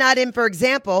 Especially not in, for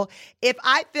example, if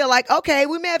I feel like, okay,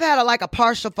 we may have had a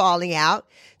partial falling out.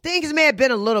 Things may have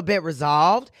been a little bit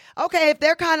resolved. Okay, if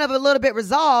they're kind of a little bit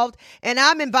resolved and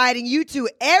I'm inviting you to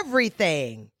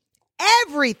everything,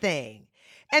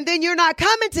 and then you're not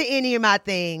coming to any of my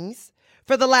things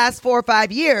for the last 4 or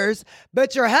 5 years,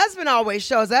 but your husband always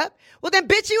shows up, well, then,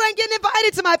 bitch, you ain't getting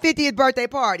invited to my 50th birthday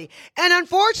party. And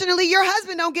unfortunately, your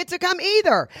husband don't get to come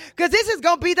either because this is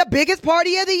going to be the biggest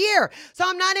party of the year. So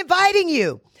I'm not inviting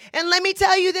you. And let me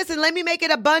tell you this, and let me make it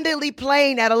abundantly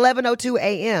plain at 11:02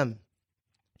 a.m.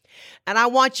 And I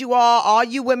want you all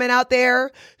you women out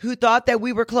there who thought that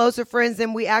we were closer friends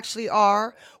than we actually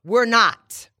are, we're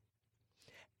not.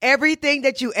 Everything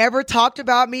that you ever talked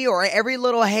about me or every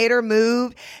little hater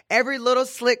move, every little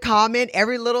slick comment,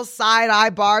 every little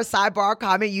sidebar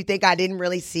comment you think I didn't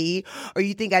really see or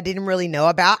you think I didn't really know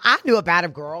about. I knew about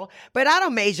him, girl, but I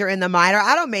don't major in the minor.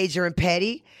 I don't major in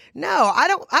petty. No, I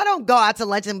don't go out to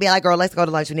lunch and be like, girl, let's go to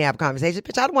lunch and have a conversation.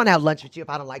 Bitch, I don't want to have lunch with you if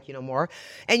I don't like you no more.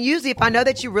 And usually if I know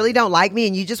that you really don't like me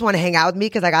and you just want to hang out with me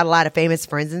because I got a lot of famous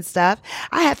friends and stuff,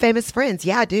 I have famous friends.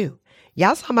 Yeah, I do.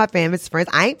 Y'all saw my famous friends.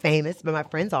 I ain't famous, but my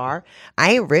friends are.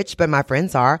 I ain't rich, but my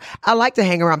friends are. I like to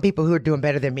hang around people who are doing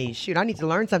better than me. Shoot, I need to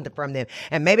learn something from them.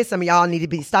 And maybe some of y'all need to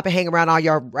be stopping hanging around all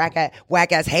your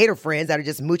whack-ass hater friends that are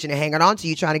just mooching and hanging on to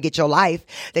you, trying to get your life.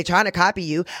 They trying to copy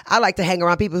you. I like to hang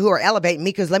around people who are elevating me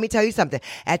because let me tell you something.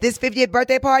 At this 50th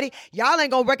birthday party, y'all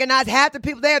ain't going to recognize half the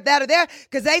people there that are there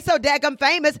because they so daggum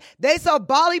famous. They so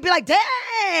bally. Be like,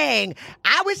 dang,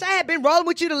 I wish I had been rolling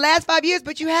with you the last 5 years,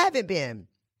 but you haven't been.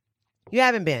 You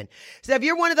haven't been. So if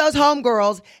you're one of those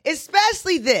homegirls,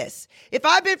 especially this, if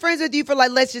I've been friends with you for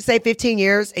let's just say 15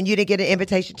 years and you didn't get an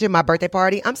invitation to my birthday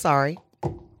party, I'm sorry.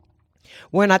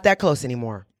 We're not that close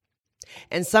anymore.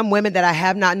 And some women that I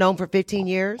have not known for 15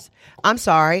 years, I'm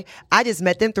sorry. I just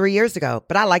met them 3 years ago,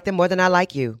 but I like them more than I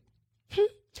like you.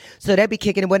 So they'd be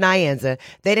kicking it with Nyanza.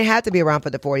 They didn't have to be around for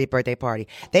the 40th birthday party.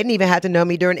 They didn't even have to know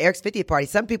me during Eric's 50th party.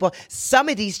 Some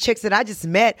of these chicks that I just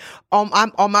met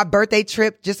on my birthday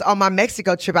trip, just on my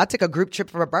Mexico trip, I took a group trip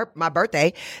for my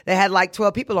birthday that had like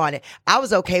 12 people on it. I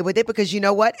was okay with it because you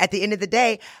know what? At the end of the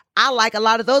day, I like a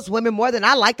lot of those women more than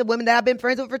I like the women that I've been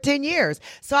friends with for 10 years.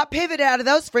 So I pivoted out of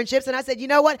those friendships and I said, you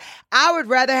know what? I would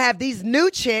rather have these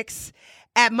new chicks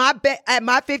at my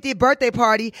 50th birthday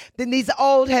party than these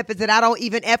old heifers that I don't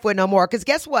even F with no more. Because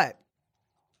guess what?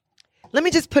 Let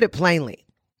me just put it plainly.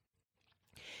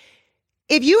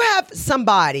 If you have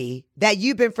somebody that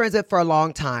you've been friends with for a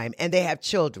long time and they have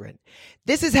children,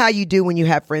 this is how you do when you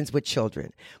have friends with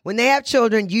children. When they have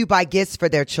children, you buy gifts for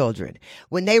their children.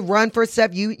 When they run for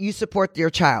stuff, you support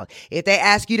your child. If they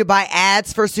ask you to buy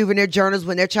ads for souvenir journals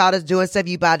when their child is doing stuff,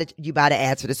 you buy the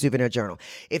ads for the souvenir journal.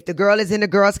 If the girl is in the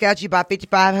Girl Scouts, you buy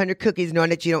 5,500 cookies knowing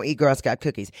that you don't eat Girl Scout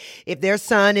cookies. If their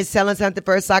son is selling something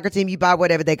for a soccer team, you buy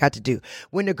whatever they got to do.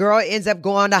 When the girl ends up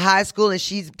going to high school and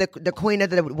she's the queen of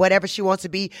the whatever she wants to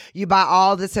be, you buy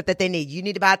all the stuff that they need. You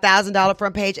need to buy $1,000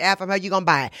 front page ad from her, you're going to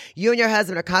buy it. You and your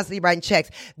husband are constantly writing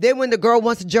checks. Then when the girl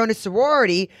wants to join a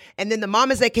sorority, and then the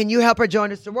mama say, can you help her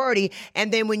join a sorority?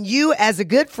 And then when you, as a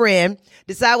good friend,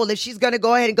 decide, well, if she's going to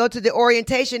go ahead and go to the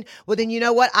orientation, well, then you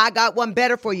know what? I got one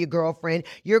better for you, girlfriend.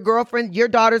 Your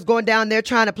daughter's going down there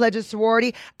trying to pledge a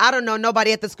sorority. I don't know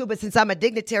nobody at the school, but since I'm a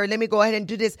dignitary, let me go ahead and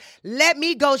do this. Let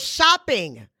me go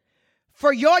shopping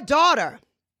for your daughter.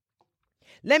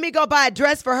 Let me go buy a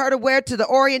dress for her to wear to the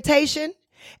orientation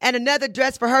and another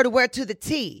dress for her to wear to the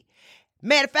tea.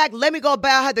 Matter of fact, let me go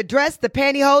buy her the dress, the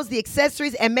pantyhose, the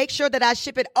accessories, and make sure that I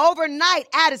ship it overnight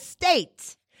out of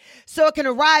state so it can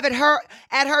arrive at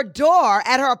her door,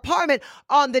 at her apartment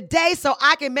on the day so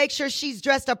I can make sure she's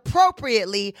dressed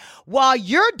appropriately while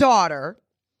your daughter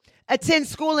attends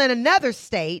school in another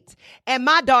state and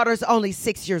my daughter's only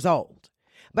 6 years old.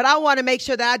 But I want to make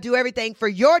sure that I do everything for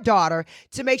your daughter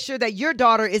to make sure that your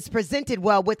daughter is presented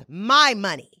well with my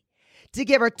money, to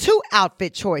give her 2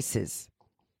 outfit choices.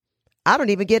 I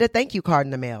don't even get a thank you card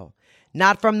in the mail.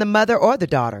 Not from the mother or the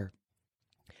daughter.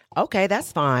 Okay,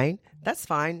 that's fine. That's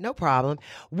fine. No problem.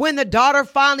 When the daughter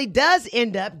finally does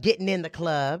end up getting in the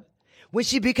club, when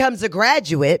she becomes a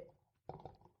graduate,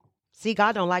 see,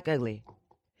 God don't like ugly.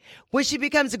 When she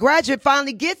becomes a graduate,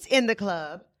 finally gets in the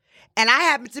club, and I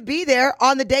happen to be there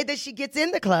on the day that she gets in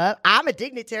the club, I'm a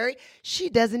dignitary, she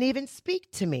doesn't even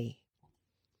speak to me.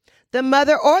 The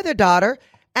mother or the daughter.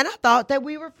 And I thought that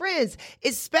we were friends,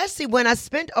 especially when I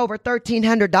spent over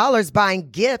 $1,300 buying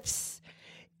gifts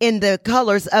in the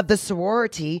colors of the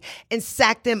sorority and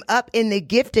stacked them up in the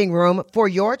gifting room for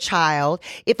your child.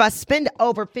 If I spend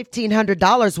over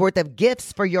 $1,500 worth of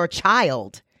gifts for your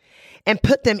child and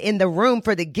put them in the room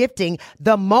for the gifting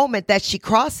the moment that she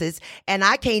crosses, and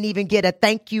I can't even get a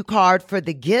thank you card for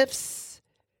the gifts,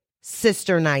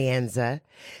 Sister Nyanza.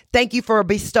 Thank you for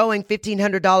bestowing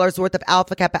 $1,500 worth of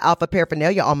Alpha Kappa Alpha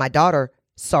paraphernalia on my daughter,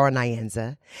 Sarah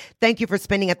Nyanza. Thank you for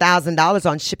spending $1,000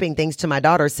 on shipping things to my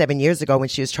daughter 7 years ago when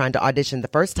she was trying to audition the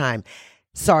first time.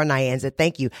 Sarah Nyanza,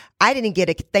 thank you. I didn't get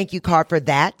a thank you card for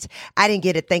that. I didn't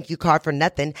get a thank you card for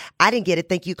nothing. I didn't get a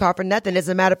thank you card for nothing. As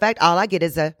a matter of fact, all I get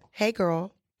is a, hey,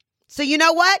 girl. So you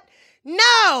know what?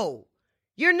 No,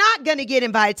 you're not going to get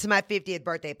invited to my 50th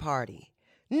birthday party.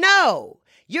 No.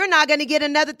 You're not going to get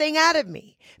another thing out of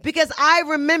me because I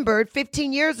remembered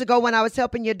 15 years ago when I was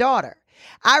helping your daughter.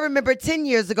 I remember 10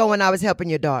 years ago when I was helping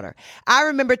your daughter. I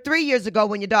remember 3 years ago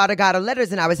when your daughter got her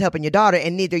letters and I was helping your daughter,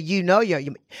 and neither you nor your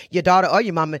daughter or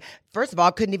your mama, first of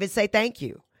all, couldn't even say thank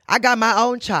you. I got my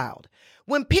own child.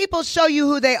 When people show you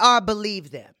who they are,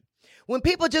 believe them. When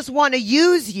people just want to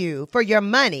use you for your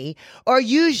money or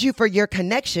use you for your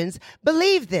connections,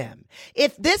 believe them.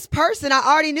 If this person, I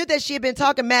already knew that she had been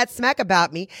talking mad smack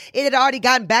about me. It had already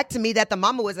gotten back to me that the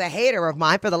mama was a hater of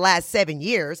mine for the last 7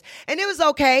 years. And it was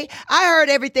okay. I heard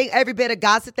every bit of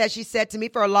gossip that she said to me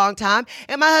for a long time.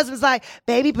 And my husband's like,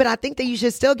 baby, but I think that you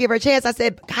should still give her a chance. I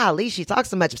said, golly, she talks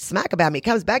so much smack about me. It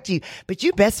comes back to you, but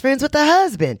you best friends with the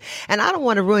husband. And I don't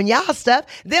want to ruin y'all stuff.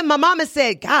 Then my mama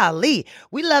said, golly,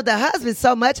 we love the husband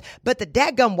so much, but the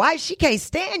dadgum wife, she can't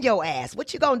stand your ass.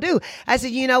 What you gonna do? I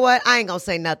said, you know what? I ain't gonna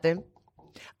say nothing.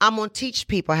 I'm going to teach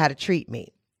people how to treat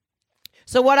me.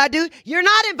 So what I do, you're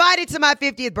not invited to my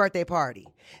 50th birthday party.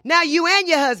 Now you and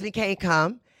your husband can't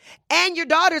come. And your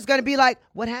daughter's going to be like,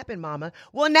 what happened, mama?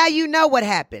 Well, now you know what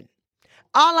happened.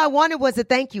 All I wanted was a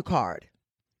thank you card.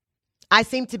 I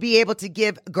seem to be able to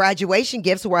give graduation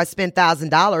gifts where I spent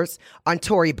 $1,000 on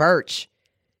Tory Burch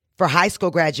for high school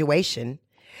graduation.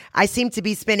 I seem to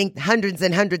be spending hundreds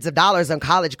and hundreds of dollars on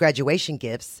college graduation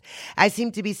gifts. I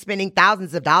seem to be spending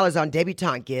thousands of dollars on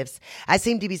debutante gifts. I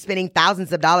seem to be spending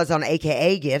thousands of dollars on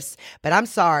AKA gifts. But I'm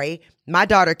sorry, my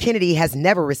daughter Kennedy has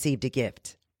never received a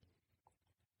gift.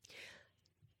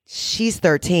 She's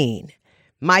 13.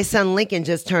 My son Lincoln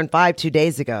just turned 5 2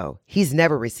 days ago. He's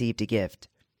never received a gift.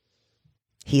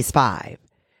 He's 5.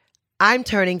 I'm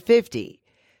turning 50.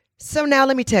 So now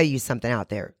let me tell you something out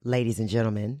there, ladies and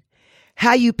gentlemen.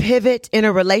 How you pivot in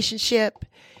a relationship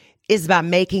is by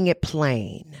making it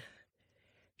plain.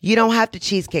 You don't have to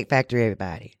Cheesecake Factory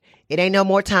everybody. It ain't no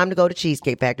more time to go to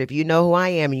Cheesecake Factory. If you know who I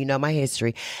am and you know my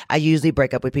history, I usually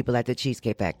break up with people at the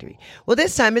Cheesecake Factory. Well,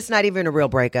 this time it's not even a real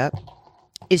breakup.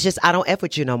 It's just I don't F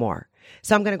with you no more.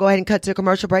 So I'm going to go ahead and cut to a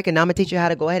commercial break, and now I'm going to teach you how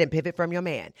to go ahead and pivot from your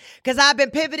man. Because I've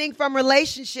been pivoting from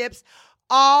relationships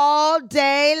all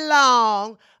day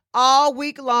long, all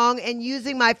week long, and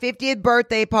using my 50th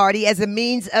birthday party as a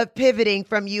means of pivoting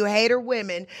from you hater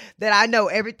women that I know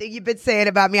everything you've been saying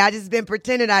about me. I just been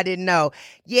pretending I didn't know.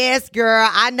 Yes, girl,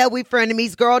 I know we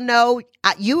frenemies. Girl, no,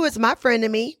 you was my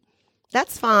frenemy.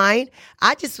 That's fine.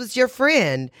 I just was your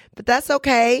friend, but that's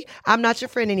okay. I'm not your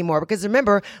friend anymore because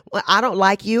remember, I don't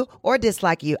like you or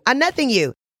dislike you. I nothing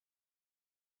you.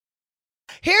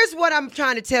 Here's what I'm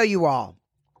trying to tell you all.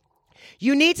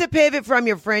 You need to pivot from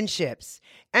your friendships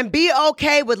and be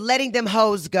okay with letting them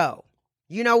hoes go.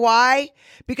 You know why?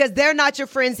 Because they're not your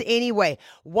friends anyway.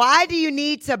 Why do you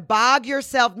need to bog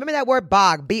yourself? Remember that word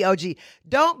bog, B-O-G.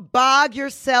 Don't bog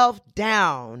yourself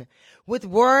down with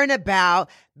worrying about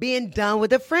being done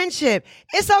with a friendship.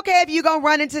 It's okay if you're going to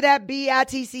run into that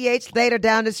B-I-T-C-H later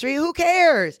down the street. Who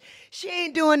cares? She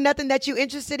ain't doing nothing that you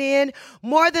interested in.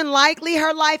 More than likely,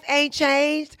 her life ain't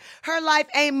changed. Her life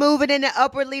ain't moving in an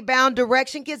upwardly bound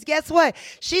direction. Because guess what?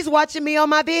 She's watching me on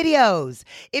my videos.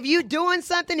 If you're doing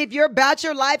something, if you're about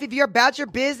your life, if you're about your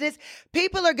business,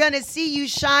 people are going to see you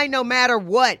shine no matter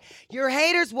what. Your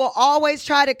haters will always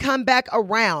try to come back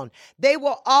around. They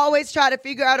will always try to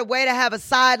figure out a way to have a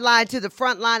sideline to the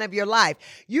front line of your life.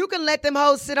 You can let them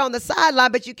hoes sit on the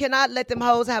sideline, but you cannot let them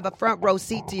hoes have a front row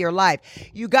seat to your life.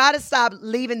 You got to stop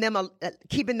leaving them,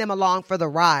 keeping them along for the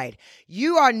ride.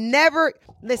 You are never,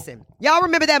 listen, y'all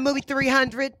remember that movie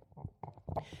 300?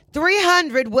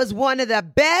 300 was one of the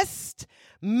best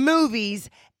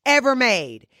movies ever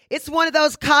made. It's one of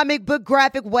those comic book,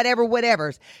 graphic,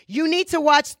 whatevers. You need to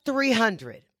watch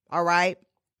 300, all right?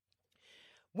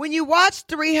 When you watch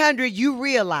 300, you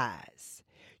realize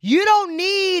you don't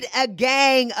need a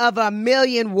gang of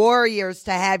 1,000,000 warriors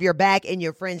to have your back in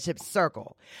your friendship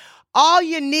circle. All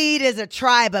you need is a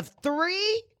tribe of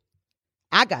 3.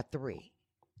 I got 3.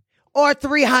 Or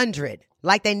 300,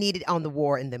 like they needed on the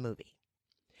war in the movie.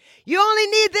 You only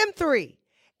need them 3.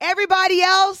 Everybody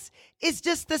else is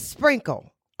just the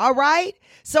sprinkle, all right?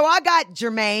 So I got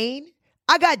Jermaine,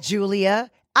 I got Julia,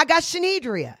 I got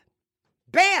Shanidria.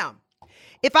 Bam!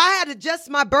 If I had to just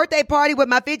my birthday party with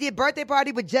my 50th birthday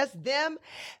party with just them,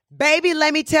 baby,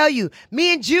 let me tell you,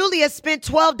 me and Julia spent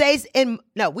 12 days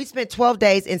we spent 12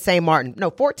 days in St. Martin.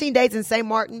 No, 14 days in St.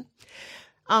 Martin.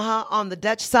 On the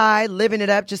Dutch side, living it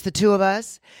up, just the two of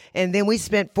us. And then we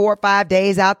spent 4 or 5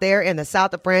 days out there in the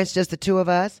south of France, just the two of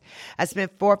us. I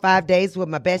spent 4 or 5 days with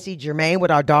my bestie Jermaine,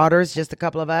 with our daughters, just a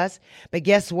couple of us. But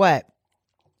guess what?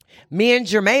 Me and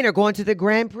Jermaine are going to the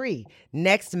Grand Prix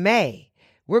next May.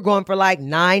 We're going for like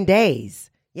 9 days.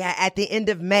 Yeah, at the end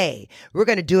of May. We're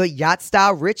going to do it yacht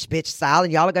style, rich bitch style.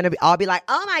 And y'all are going to all be like,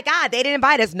 oh my God, they didn't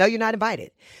invite us. No, you're not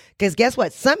invited. Because guess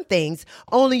what? Some things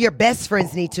only your best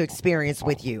friends need to experience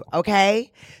with you,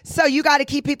 okay? So you got to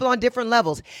keep people on different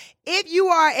levels. If you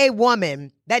are a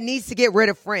woman that needs to get rid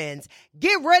of friends,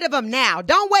 get rid of them now.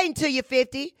 Don't wait until you're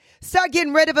 50. Start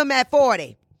getting rid of them at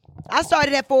 40. I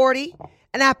started at 40,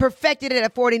 and I perfected it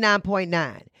at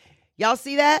 49.9. Y'all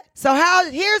see that? So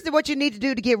here's what you need to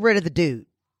do to get rid of the dude.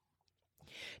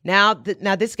 Now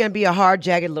this is going to be a hard,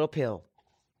 jagged little pill.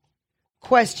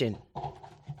 Question.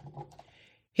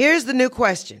 Here's the new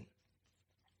question.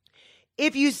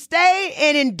 If you stay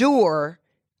and endure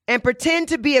and pretend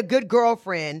to be a good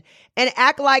girlfriend and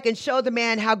act like and show the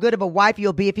man how good of a wife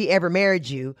you'll be if he ever married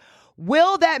you,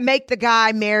 will that make the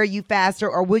guy marry you faster,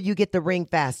 or will you get the ring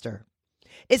faster?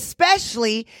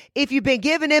 Especially if you've been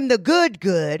giving him the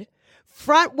good,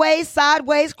 front ways,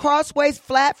 sideways, crossways,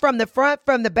 flat, from the front,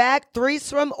 from the back,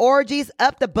 threesome, orgies,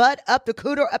 up the butt, up the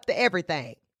cooter, up to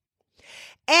everything.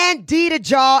 And D to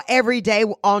jaw every day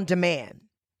on demand.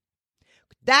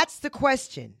 That's the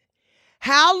question.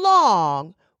 How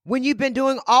long, when you've been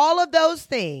doing all of those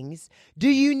things, do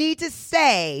you need to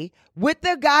stay with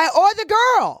the guy or the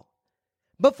girl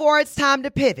before it's time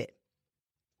to pivot?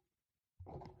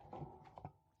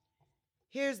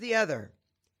 Here's the other.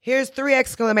 Here's 3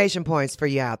 exclamation points for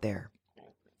you out there.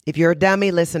 If you're a dummy,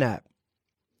 listen up.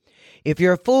 If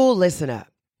you're a fool, listen up.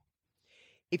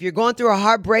 If you're going through a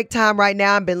heartbreak time right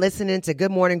now, I've been listening to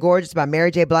Good Morning Gorgeous by Mary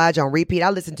J. Blige on repeat. I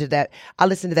listened to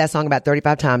that song about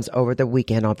 35 times over the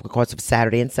weekend, on the course of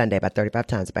Saturday and Sunday, about 35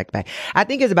 times back to back. I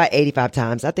think it's about 85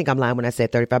 times. I think I'm lying when I say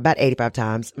 35, about 85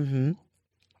 times.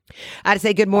 I had to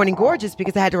say Good Morning Gorgeous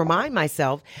because I had to remind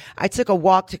myself. I took a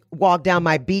walk down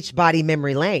my beach body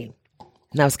memory lane,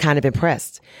 and I was kind of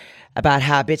impressed about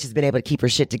how a bitch has been able to keep her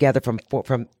shit together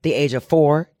from the age of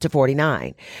 4 to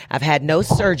 49. I've had no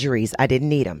surgeries. I didn't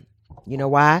need them. You know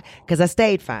why? Because I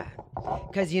stayed fine.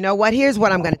 Because you know what? Here's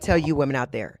what I'm going to tell you women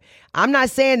out there. I'm not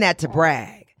saying that to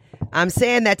brag. I'm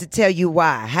saying that to tell you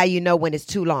why. How you know when it's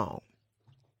too long.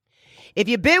 If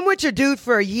you've been with your dude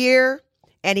for a year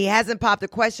and he hasn't popped a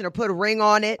question or put a ring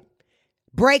on it,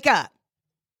 break up.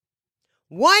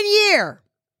 1 year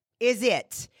is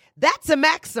it. That's a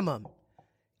maximum.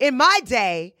 In my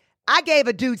day, I gave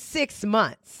a dude 6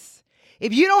 months.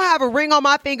 If you don't have a ring on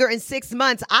my finger in 6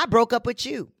 months, I broke up with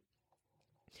you.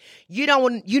 You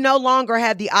no longer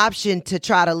have the option to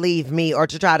try to leave me or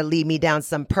to try to lead me down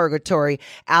some purgatory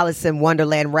Alice in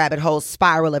Wonderland rabbit hole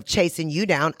spiral of chasing you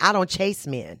down. I don't chase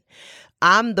men.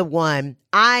 I'm the one.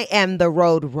 I am the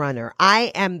road runner.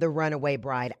 I am the runaway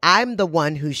bride. I'm the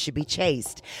one who should be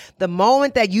chased. The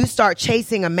moment that you start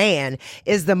chasing a man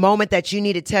is the moment that you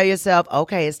need to tell yourself,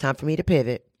 okay, it's time for me to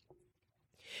pivot.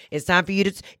 It's time for you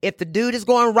to, if the dude is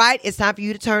going right, it's time for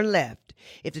you to turn left.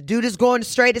 If the dude is going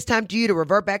straight, it's time for you to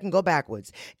revert back and go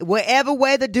backwards. Wherever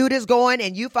way the dude is going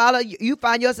and you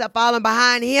find yourself following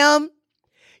behind him,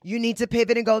 you need to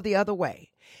pivot and go the other way.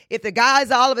 If the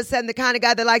guy's all of a sudden the kind of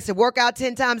guy that likes to work out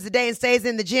 10 times a day and stays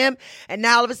in the gym, and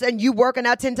now all of a sudden you working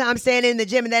out 10 times, staying in the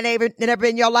gym, and that ain't never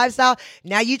been your lifestyle,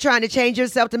 now you trying to change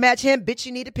yourself to match him, bitch,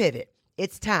 you need to pivot.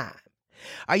 It's time.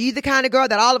 Are you the kind of girl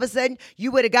that all of a sudden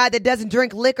you with a guy that doesn't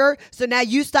drink liquor, so now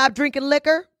you stop drinking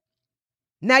liquor?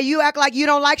 Now you act like you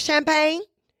don't like champagne?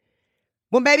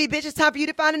 Well, maybe, bitch, it's time for you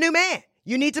to find a new man.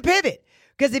 You need to pivot.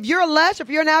 Because if you're a lush, if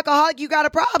you're an alcoholic, you got a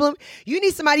problem, you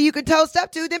need somebody you can toast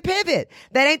up to, then pivot.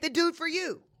 That ain't the dude for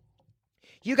you.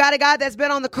 You got a guy that's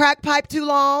been on the crack pipe too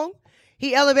long.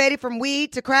 He elevated from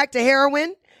weed to crack to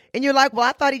heroin. And you're like, well,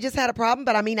 I thought he just had a problem,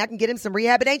 but I mean, I can get him some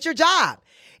rehab. It ain't your job.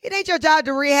 It ain't your job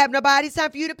to rehab nobody. It's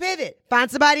time for you to pivot. Find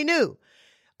somebody new.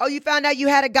 Oh, you found out you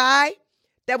had a guy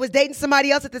that was dating somebody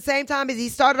else at the same time as he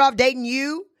started off dating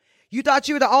you? You thought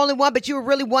you were the only one, but you were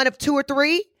really one of 2 or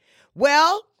 3?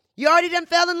 Well, you already done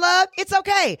fell in love? It's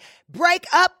okay. Break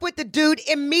up with the dude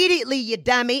immediately, you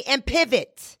dummy, and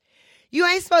pivot. You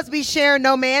ain't supposed to be sharing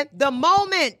no man. The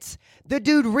moment the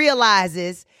dude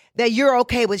realizes that you're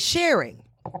okay with sharing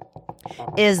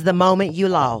is the moment you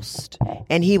lost,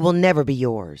 and he will never be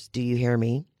yours. Do you hear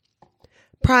me?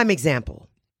 Prime example.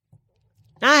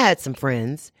 I had some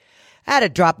friends. I had to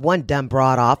drop one dumb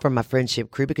broad off from my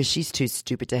friendship crew because she's too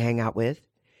stupid to hang out with.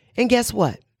 And guess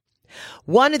what?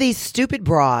 One of these stupid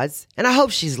broads, and I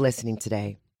hope she's listening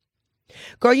today.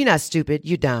 Girl, you're not stupid.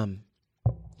 You're dumb.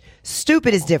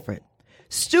 Stupid is different.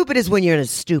 Stupid is when you're in a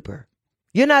stupor.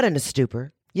 You're not in a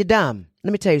stupor. You're dumb.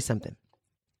 Let me tell you something.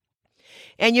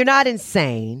 And you're not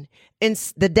insane. And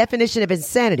the definition of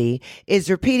insanity is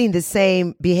repeating the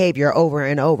same behavior over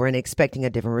and over and expecting a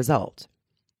different result.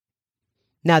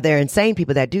 Now, there are insane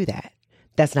people that do that.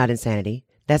 That's not insanity.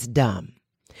 That's dumb.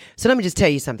 So let me just tell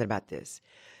you something about this.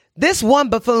 This one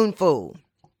buffoon fool,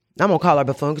 I'm going to call her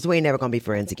buffoon because we ain't never going to be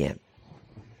friends again.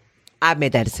 I've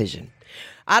made that decision.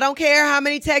 I don't care how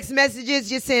many text messages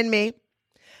you send me.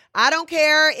 I don't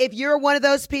care if you're one of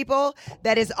those people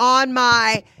that is on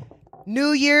my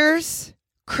New Year's,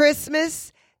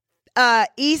 Christmas,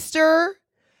 Easter,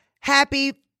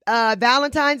 happy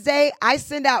Valentine's Day. I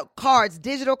send out cards,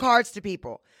 digital cards to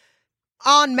people.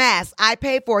 En masse, I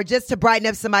pay for it just to brighten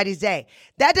up somebody's day.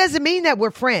 That doesn't mean that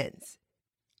we're friends.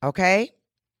 Okay?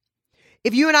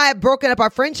 If you and I have broken up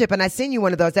our friendship and I send you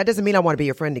one of those, that doesn't mean I want to be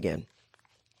your friend again.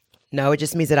 No, it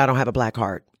just means that I don't have a black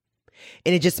heart.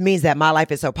 And it just means that my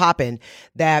life is so popping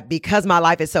that because my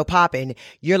life is so popping,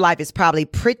 your life is probably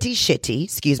pretty shitty.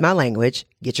 Excuse my language.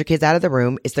 Get your kids out of the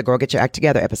room. It's the Girl Get Your Act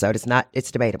Together episode.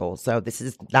 It's debatable. So this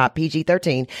is not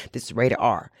PG-13. This is rated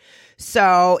R.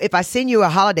 So if I send you a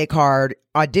holiday card,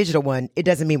 a digital one, it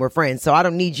doesn't mean we're friends. So I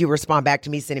don't need you to respond back to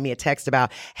me sending me a text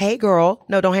about, hey girl.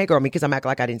 No, don't hey girl me because I'm acting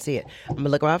like I didn't see it. I'm going to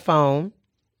look at my phone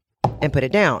and put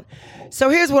it down. So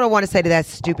here's what I want to say to that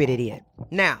stupid idiot.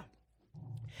 Now,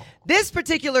 this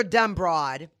particular dumb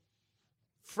broad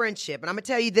friendship, and I'm going to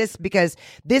tell you this because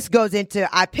this goes into,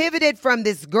 I pivoted from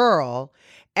this girl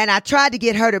And I tried to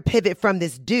get her to pivot from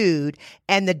this dude,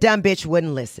 and the dumb bitch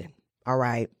wouldn't listen. All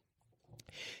right.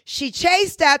 She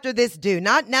chased after this dude.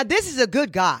 Now, this is a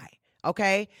good guy,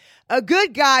 okay? A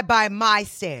good guy by my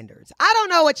standards. I don't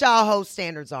know what y'all host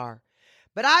standards are,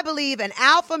 but I believe an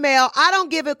alpha male, I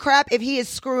don't give a crap if he is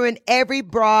screwing every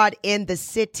broad in the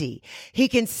city. He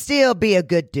can still be a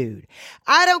good dude.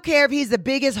 I don't care if he's the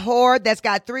biggest whore that's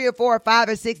got 3 or 4 or 5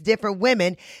 or 6 different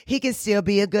women. He can still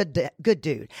be a good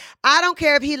dude. I don't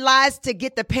care if he lies to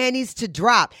get the panties to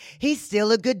drop. He's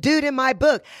still a good dude in my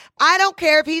book. I don't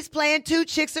care if he's playing 2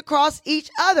 chicks across each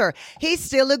other. He's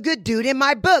still a good dude in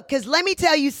my book. Because let me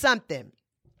tell you something.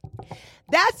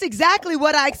 That's exactly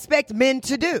what I expect men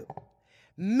to do.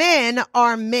 Men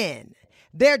are men.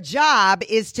 Their job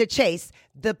is to chase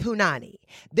the punani.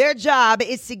 Their job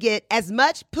is to get as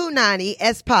much punani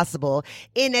as possible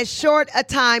in as short a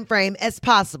time frame as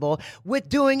possible with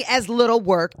doing as little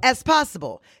work as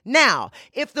possible. Now,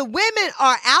 if the women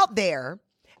are out there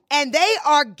and they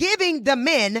are giving the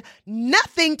men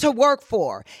nothing to work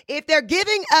for, if they're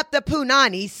giving up the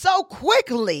punani so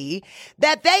quickly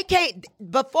that they can't,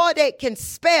 before they can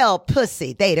spell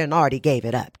pussy, they done already gave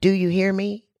it up. Do you hear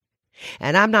me?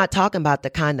 And I'm not talking about the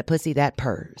kind of pussy that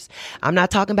purrs. I'm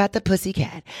not talking about the pussy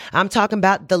cat. I'm talking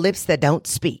about the lips that don't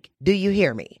speak. Do you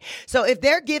hear me? So if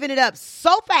they're giving it up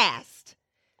so fast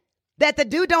that the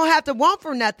dude don't have to want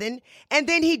for nothing, and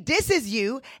then he disses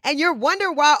you, and you're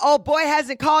wondering why old boy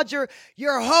hasn't called your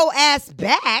whole ass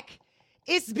back,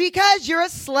 it's because you're a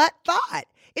slut thought.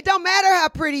 It don't matter how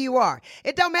pretty you are.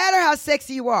 It don't matter how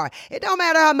sexy you are. It don't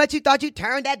matter how much you thought you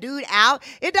turned that dude out.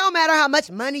 It don't matter how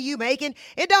much money you making.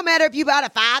 It don't matter if you bought a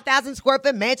 5,000 square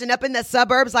foot mansion up in the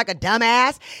suburbs like a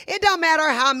dumbass. It don't matter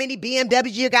how many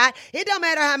BMWs you got. It don't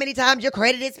matter how many times your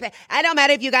credit is paid. It don't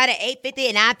matter if you got an 850,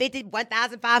 a 950,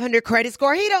 1,500 credit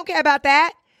score. He don't care about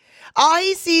that. All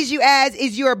he sees you as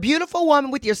is you're a beautiful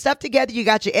woman with your stuff together. You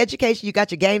got your education, you got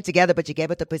your game together, but you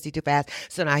gave up the pussy too fast.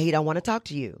 So now he don't want to talk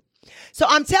to you. So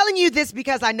I'm telling you this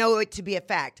because I know it to be a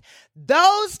fact.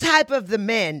 Those type of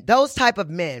men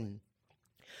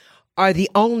are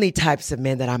the only types of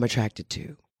men that I'm attracted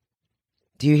to.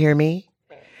 Do you hear me?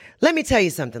 Let me tell you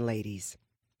something, ladies.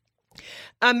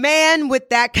 A man with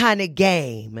that kind of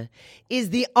game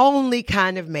is the only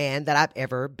kind of man that I've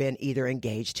ever been either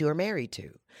engaged to or married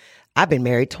to. I've been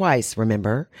married twice,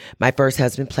 remember? My first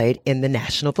husband played in the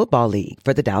National Football League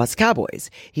for the Dallas Cowboys.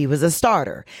 He was a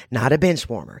starter, not a bench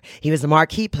warmer. He was a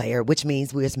marquee player, which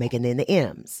means we was making in the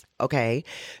M's, okay?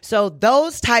 So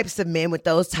those types of men with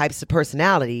those types of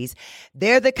personalities,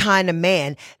 they're the kind of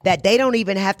man that they don't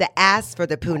even have to ask for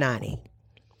the punani.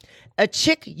 A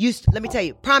chick let me tell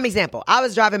you, prime example. I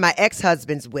was driving my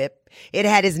ex-husband's whip. It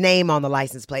had his name on the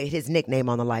license plate, his nickname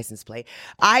on the license plate.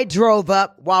 I drove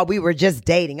up while we were just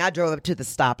dating. I drove up to the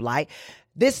stoplight.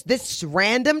 This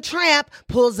random tramp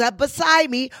pulls up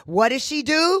beside me. What does she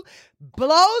do?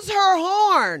 Blows her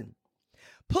horn.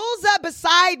 Pulls up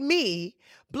beside me,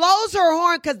 blows her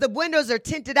horn because the windows are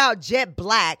tinted out jet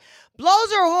black.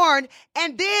 Blows her horn,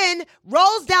 and then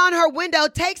rolls down her window,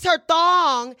 takes her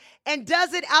thong, and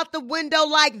does it out the window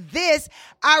like this.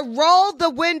 I rolled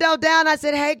the window down. I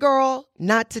said, hey, girl,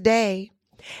 not today.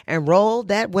 And rolled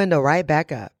that window right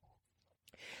back up.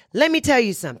 Let me tell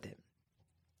you something.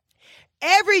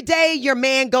 Every day your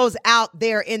man goes out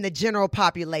there in the general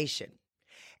population.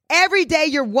 Every day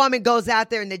your woman goes out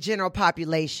there in the general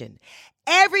population.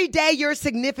 Every day your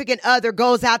significant other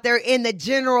goes out there in the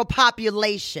general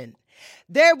population.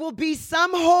 There will be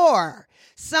some whore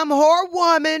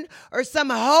woman, or some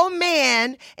hoe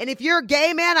man. And if you're a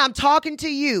gay man, I'm talking to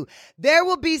you. There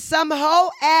will be some hoe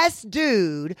ass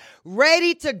dude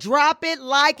ready to drop it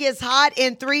like it's hot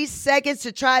in 3 seconds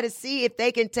to try to see if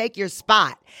they can take your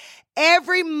spot.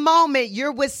 Every moment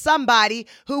you're with somebody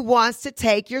who wants to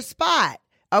take your spot.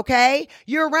 Okay?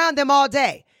 You're around them all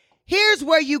day. Here's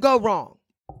where you go wrong.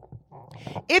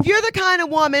 If you're the kind of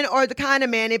woman or the kind of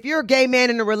man, if you're a gay man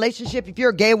in a relationship, if you're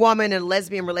a gay woman in a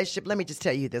lesbian relationship, let me just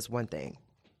tell you this one thing.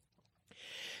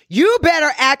 You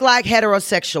better act like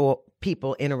heterosexual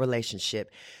people in a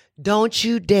relationship. Don't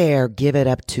you dare give it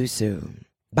up too soon.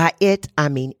 By it, I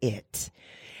mean it.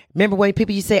 Remember when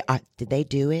people you say, did they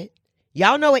do it?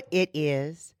 Y'all know what it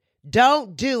is.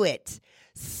 Don't do it.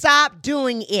 Stop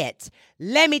doing it.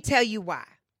 Let me tell you why.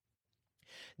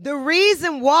 The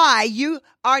reason why you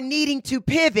are needing to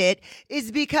pivot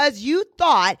is because you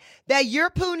thought that your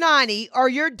punani or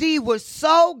your D was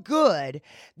so good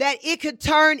that it could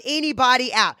turn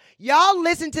anybody out. Y'all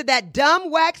listen to that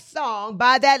dumb wax song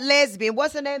by that lesbian.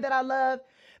 What's her name that I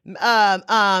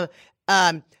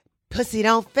love? Pussy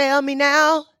don't fail me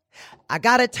now. I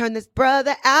gotta turn this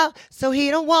brother out so he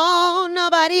don't want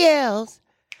nobody else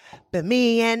but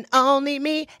me and only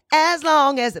me, as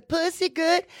long as the pussy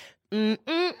good.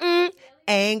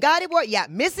 Ain't got it work. Yeah,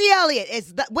 Missy Elliott.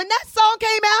 When that song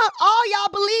came out, all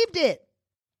y'all believed it.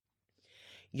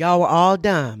 Y'all were all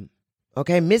dumb.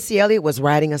 Okay, Missy Elliott was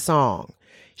writing a song.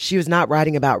 She was not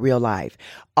writing about real life.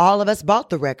 All of us bought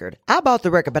the record. I bought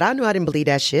the record, but I knew I didn't believe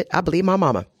that shit. I believe my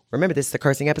mama. Remember, this is the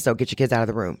cursing episode. Get your kids out of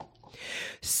the room.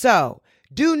 So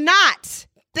do not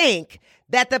think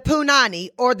that the punani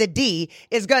or the D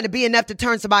is going to be enough to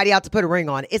turn somebody out to put a ring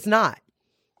on. It's not.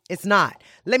 It's not.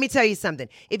 Let me tell you something.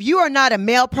 If you are not a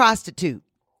male prostitute,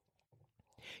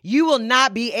 you will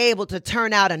not be able to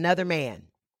turn out another man.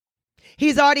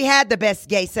 He's already had the best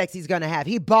gay sex he's going to have.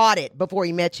 He bought it before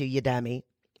he met you, you dummy.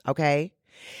 Okay?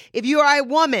 If you are a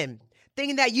woman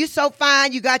thinking that you so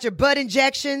fine, you got your butt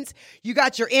injections, you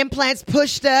got your implants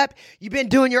pushed up, you've been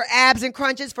doing your abs and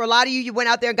crunches. For a lot of you went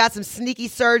out there and got some sneaky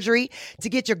surgery to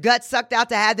get your gut sucked out,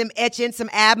 to have them etch in some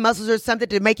ab muscles or something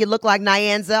to make you look like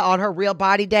Nyanza on her real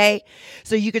body day.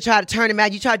 So you could try to turn them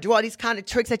out. You try to do all these kind of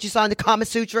tricks that you saw in the Kama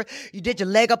Sutra. You did your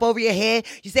leg up over your head.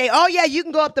 You say, oh yeah, you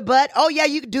can go up the butt. Oh yeah,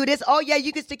 you can do this. Oh yeah,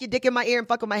 you can stick your dick in my ear and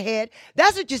fuck with my head.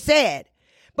 That's what you said.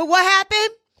 But what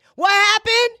happened? What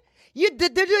happened?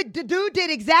 The dude did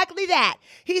exactly that.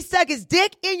 He stuck his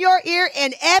dick in your ear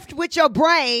and effed with your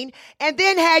brain and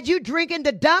then had you drinking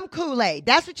the dumb Kool-Aid.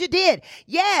 That's what you did.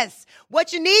 Yes.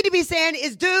 What you need to be saying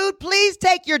is, dude, please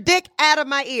take your dick out of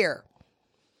my ear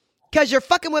because you're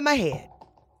fucking with my head.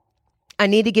 I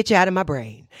need to get you out of my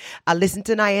brain. I listened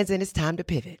to Nyanza and it's time to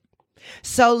pivot.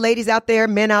 So ladies out there,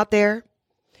 men out there,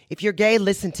 if you're gay,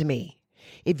 listen to me.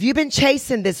 If you've been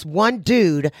chasing this one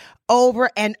dude over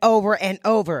and over and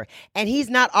over, and he's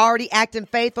not already acting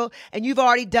faithful, and you've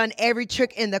already done every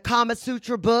trick in the Kama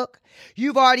Sutra book,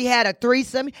 you've already had a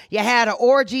threesome, you had an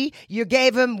orgy, you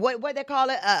gave him, what they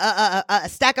call it, a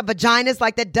stack of vaginas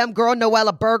like that dumb girl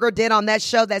Noella Berger did on that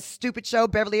show, that stupid show,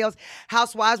 Beverly Hills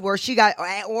Housewives, where she got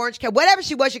orange, whatever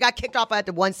she was, she got kicked off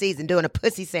after one season doing a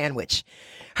pussy sandwich.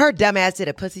 Her dumb ass did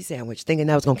a pussy sandwich thinking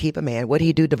that was going to keep a man. What did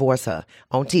he do? Divorce her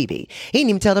on TV. He didn't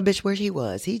even tell the bitch where she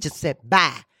was. He just said,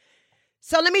 bye.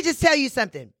 So let me just tell you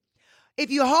something. If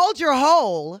you hold your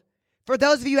hole, for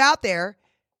those of you out there,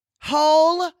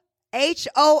 hole,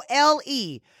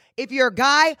 H-O-L-E. If you're a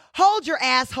guy, hold your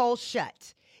asshole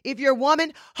shut. If you're a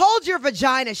woman, hold your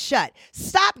vagina shut.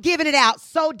 Stop giving it out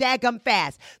so daggum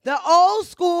fast. The old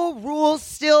school rules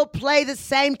still play the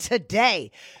same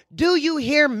today. Do you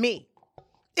hear me?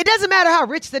 It doesn't matter how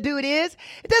rich the dude is.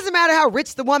 It doesn't matter how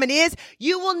rich the woman is.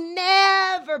 You will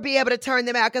never be able to turn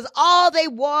them out because all they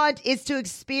want is to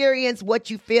experience what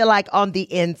you feel like on the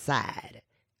inside.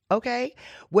 Okay?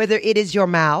 Whether it is your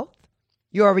mouth,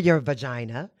 your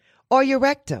vagina, or your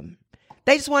rectum.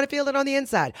 They just want to feel it on the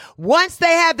inside. Once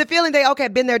they have the feeling, okay,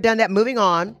 been there, done that, moving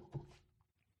on.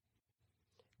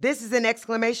 This is an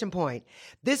exclamation point.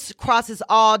 This crosses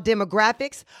all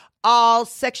demographics, all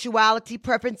sexuality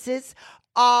preferences,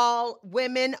 all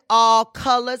women, all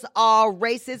colors, all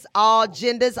races, all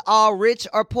genders, all rich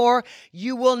or poor.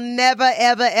 You will never,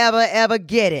 ever, ever, ever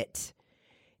get it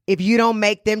if you don't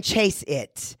make them chase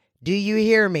it. Do you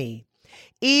hear me?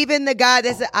 Even the guy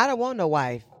that said, I don't want no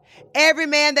wife. Every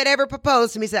man that ever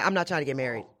proposed to me said, I'm not trying to get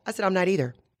married. I said, I'm not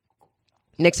either.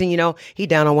 Next thing you know, he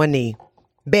down on one knee,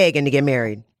 begging to get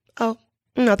married. Oh,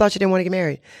 I thought you didn't want to get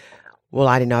married. Well,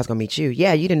 I didn't know I was going to meet you.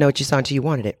 Yeah, you didn't know what you saw until you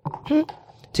wanted it.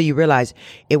 Till you realized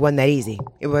it wasn't that easy.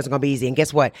 It wasn't going to be easy. And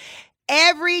guess what?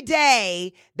 Every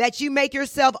day that you make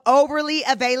yourself overly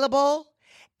available,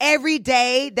 every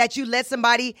day that you let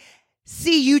somebody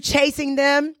see you chasing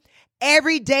them,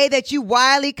 every day that you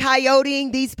wily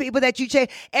coyoting these people that you chase,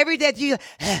 every day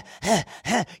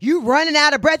that you running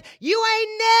out of breath, you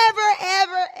ain't never,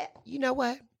 ever, you know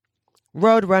what?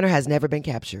 Roadrunner has never been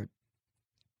captured.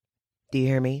 Do you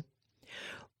hear me?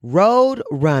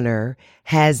 Roadrunner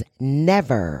has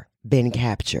never been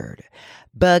captured.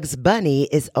 Bugs Bunny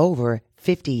is over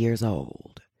 50 years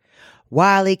old.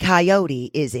 Wile E. Coyote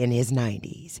is in his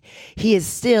 90s. He is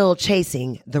still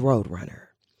chasing the Roadrunner.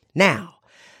 Now,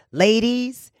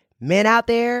 ladies, men out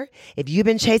there, if you've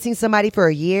been chasing somebody for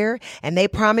a year and they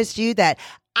promised you that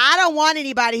I don't want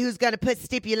anybody who's going to put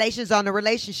stipulations on the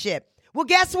relationship. Well,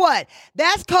 guess what?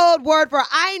 That's code word for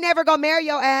I ain't never going to marry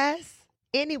your ass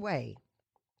anyway.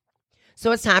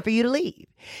 So it's time for you to leave.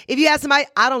 If you ask somebody,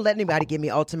 I don't let anybody give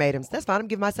me ultimatums. That's fine. I'm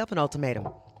giving myself an ultimatum.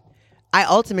 I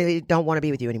ultimately don't want to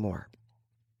be with you anymore.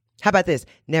 How about this?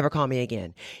 Never call me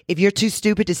again. If you're too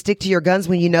stupid to stick to your guns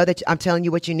when you know that I'm telling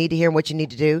you what you need to hear and what you need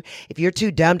to do, if you're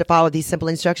too dumb to follow these simple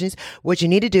instructions, what you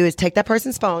need to do is take that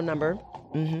person's phone number,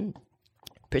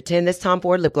 Pretend this Tom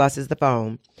Ford lip gloss is the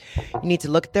phone. You need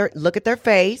to look at their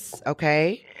face,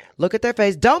 okay? Look at their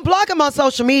face. Don't block them on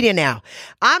social media now.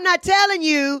 I'm not telling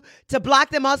you to block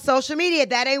them on social media.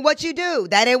 That ain't what you do.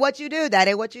 That ain't what you do. That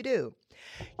ain't what you do.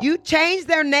 You change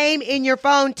their name in your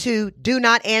phone to do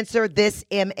not answer this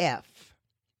MF.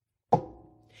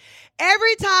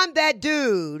 Every time that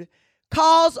dude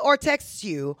calls or texts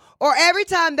you, or every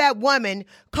time that woman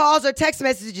calls or text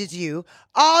messages you,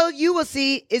 all you will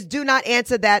see is do not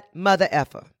answer that mother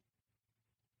effer.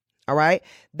 All right?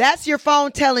 That's your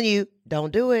phone telling you,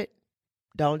 don't do it.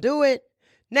 Don't do it.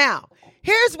 Now,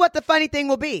 here's what the funny thing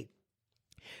will be.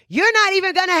 You're not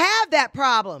even going to have that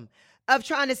problem of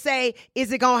trying to say,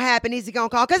 is it going to happen? Is he going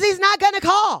to call? Because he's not going to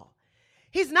call.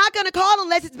 He's not going to call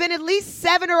unless it's been at least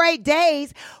 7 or 8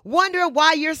 days wondering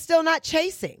why you're still not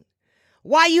chasing.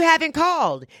 Why you haven't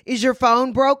called? Is your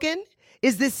phone broken?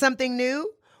 Is this something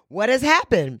new? What has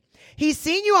happened? He's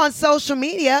seen you on social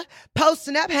media,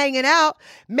 posting up, hanging out.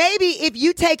 Maybe if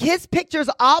you take his pictures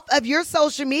off of your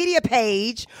social media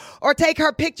page or take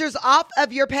her pictures off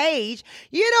of your page,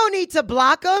 you don't need to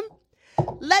block them.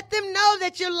 Let them know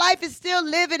that your life is still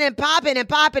living and popping and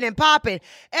popping and popping.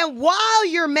 And while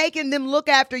you're making them look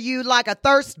after you like a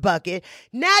thirst bucket,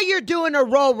 now you're doing a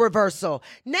role reversal.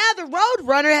 Now the road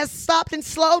runner has stopped and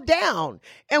slowed down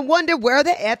and wonder where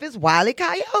the F is Wile E.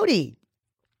 Coyote.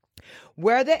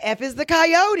 Where the F is the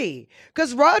coyote?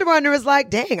 Because Roadrunner is like,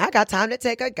 dang, I got time to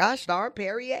take a gosh darn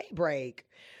Perrier break.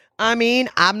 I mean,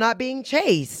 I'm not being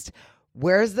chased.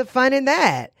 Where's the fun in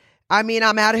that? I mean,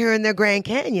 I'm out here in the Grand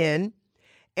Canyon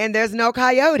and there's no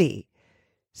coyote.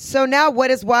 So now what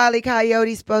is Wile E.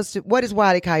 Coyote what is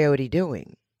Wile E. Coyote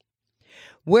doing?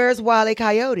 Where's Wile E.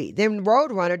 Coyote? Then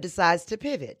Roadrunner decides to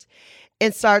pivot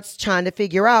and starts trying to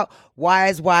figure out, why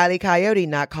is Wile E. Coyote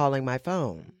not calling my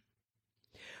phone?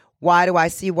 Why do I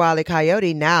see Wile E.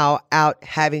 Coyote now out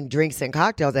having drinks and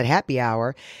cocktails at happy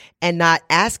hour and not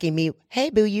asking me, hey,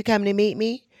 boo, you coming to meet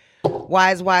me?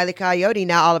 Why is Wile E. Coyote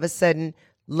now all of a sudden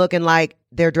looking like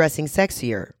they're dressing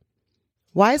sexier?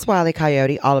 Why is Wile E.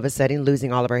 Coyote all of a sudden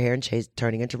losing all of her hair and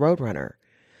turning into Roadrunner?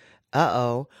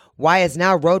 Uh-oh. Why is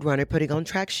now Roadrunner putting on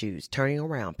track shoes, turning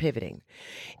around, pivoting?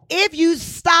 If you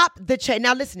stop the chase,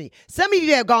 now listen to me. Some of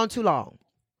you have gone too long.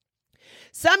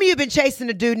 Some of you have been chasing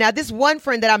a dude. Now, this one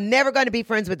friend that I'm never going to be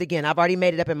friends with again, I've already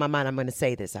made it up in my mind. I'm going to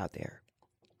say this out there.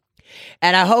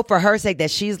 And I hope for her sake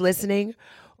that she's listening,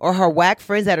 or her whack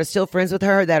friends that are still friends with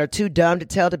her that are too dumb to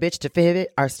tell the bitch to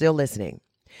pivot are still listening.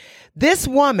 This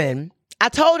woman, I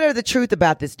told her the truth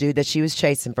about this dude that she was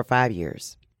chasing for 5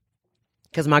 years.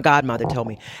 Because my godmother told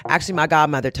me. Actually, my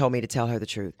godmother told me to tell her the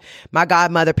truth. My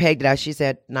godmother pegged it out. She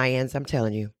said, Nyanza, I'm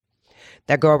telling you,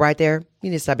 that girl right there, you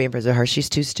need to stop being friends with her. She's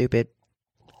too stupid.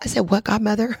 I said, what,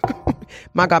 godmother?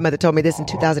 My godmother told me this in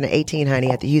 2018, honey,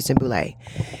 at the Houston Boulay.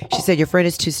 She said, your friend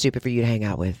is too stupid for you to hang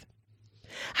out with.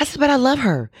 I said, but I love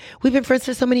her. We've been friends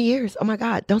for so many years. Oh, my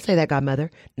God. Don't say that, godmother.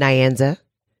 Nyanza,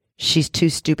 she's too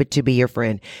stupid to be your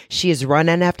friend. She is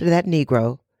running after that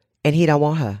Negro, and he don't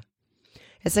want her.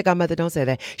 I said, godmother, don't say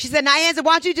that. She said, Nyanza,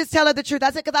 why don't you just tell her the truth? I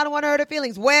said, because I don't want to hurt her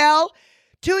feelings. Well,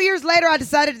 2 years later, I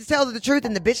decided to tell her the truth,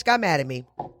 and the bitch got mad at me.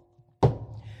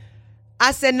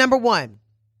 I said, number one,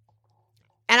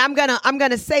 and I'm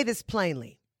gonna say this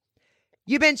plainly.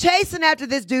 You've been chasing after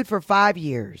this dude for 5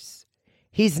 years.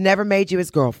 He's never made you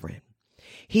his girlfriend.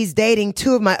 He's dating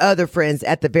 2 of my other friends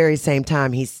at the very same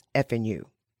time he's effing you.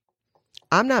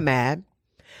 I'm not mad.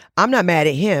 I'm not mad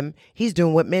at him. He's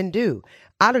doing what men do.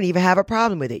 I don't even have a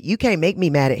problem with it. You can't make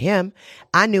me mad at him.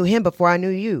 I knew him before I knew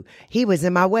you. He was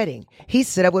in my wedding. He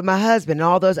stood up with my husband and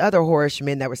all those other whorish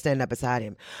men that were standing up beside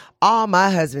him. All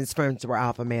my husband's friends were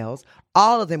alpha males.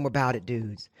 All of them were bouted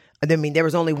dudes. I mean, there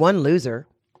was only one loser.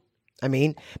 I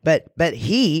mean, but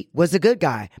he was a good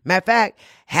guy. Matter of fact,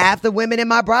 half the women in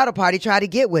my bridal party tried to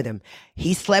get with him.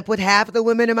 He slept with half of the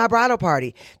women in my bridal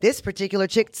party. This particular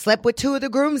chick slept with 2 of the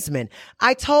groomsmen.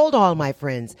 I told all my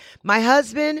friends, my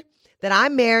husband that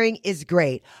I'm marrying is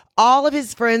great. All of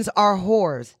his friends are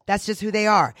whores. That's just who they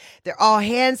are. They're all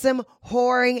handsome,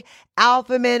 whoring,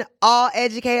 alpha men, all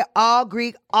educated, all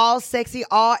Greek, all sexy,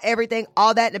 all everything,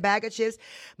 all that in a bag of chips.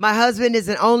 My husband is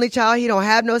an only child. He don't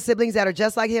have no siblings that are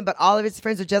just like him, but all of his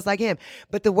friends are just like him.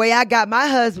 But the way I got my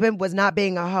husband was not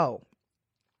being a hoe.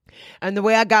 And the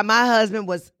way I got my husband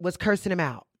was cursing him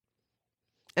out.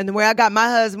 And the way I got my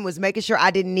husband was making sure I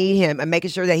didn't need him and making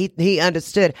sure that he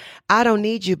understood. I don't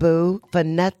need you, boo, for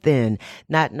nothing.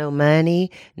 Not no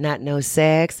money, not no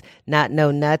sex, not no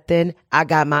nothing. I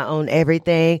got my own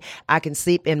everything. I can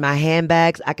sleep in my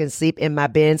handbags. I can sleep in my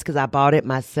Benz because I bought it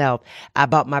myself. I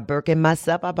bought my Birkin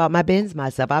myself. I bought my Benz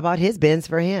myself. I bought his Benz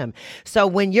for him. So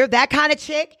when you're that kind of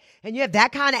chick and you have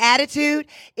that kind of attitude,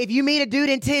 if you meet a dude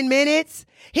in 10 minutes,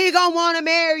 he gonna want to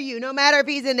marry you, no matter if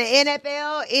he's in the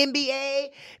NFL, NBA,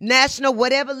 national,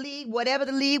 whatever the league,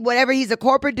 whatever he's a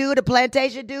corporate dude, a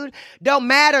plantation dude, don't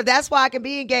matter. That's why I can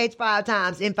be engaged 5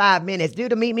 times in 5 minutes.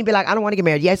 Dude to meet me, be like, I don't want to get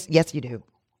married. Yes, you do.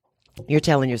 You're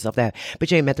telling yourself that,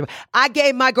 but you ain't met them. I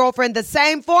gave my girlfriend the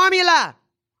same formula.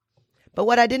 But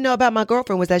what I didn't know about my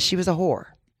girlfriend was that she was a whore.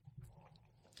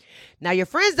 Now, your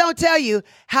friends don't tell you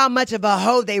how much of a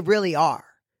hoe they really are.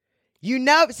 You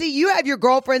know, see, you have your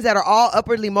girlfriends that are all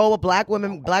upwardly mobile, black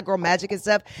women, black girl magic and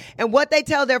stuff. And what they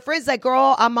tell their friends, like,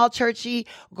 girl, I'm all churchy.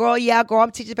 Girl,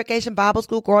 I'm teaching vacation Bible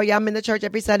school. Girl, I'm in the church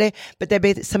every Sunday. But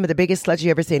they're some of the biggest sluts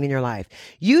you ever seen in your life.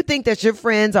 You think that your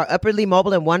friends are upwardly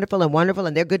mobile and wonderful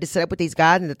and they're good to set up with these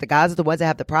guys and that the guys are the ones that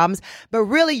have the problems. But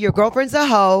really, your girlfriend's a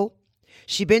hoe.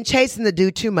 She been chasing the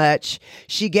dude too much.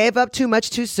 She gave up too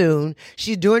much too soon.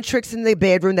 She's doing tricks in the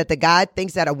bedroom that the guy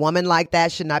thinks that a woman like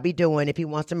that should not be doing if he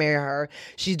wants to marry her.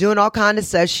 She's doing all kind of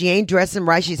stuff. She ain't dressing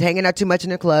right. She's hanging out too much in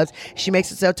the clubs. She makes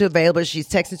herself too available. She's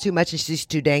texting too much and she's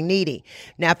too dang needy.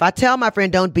 Now, if I tell my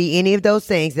friend don't be any of those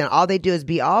things, then all they do is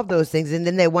be all of those things. And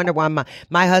then they wonder why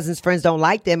my husband's friends don't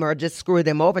like them or just screw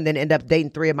them over and then end up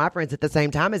dating 3 of my friends at the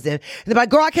same time as them. And they're like,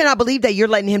 girl, I cannot believe that you're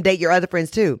letting him date your other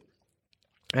friends too.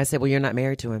 I said, well, you're not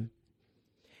married to him.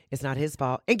 It's not his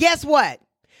fault. And guess what?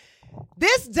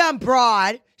 This dumb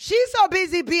broad, she's so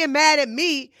busy being mad at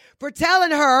me for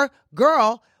telling her,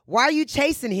 girl, why are you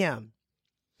chasing him?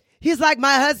 He's like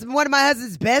one of my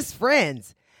husband's best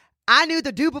friends. I knew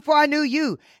the dude before I knew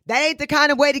you. That ain't the kind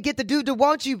of way to get the dude to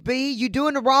want you, B. You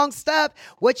doing the wrong stuff.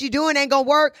 What you doing ain't gonna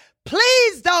work.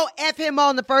 Please don't F him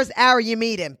on the first hour you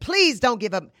meet him. Please don't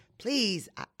give up. Please.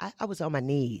 I was on my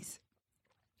knees.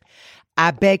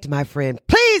 I begged my friend,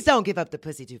 please don't give up the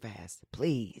pussy too fast.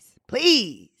 Please,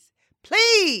 please,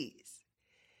 please.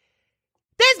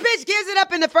 This bitch gives it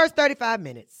up in the first 35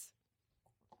 minutes.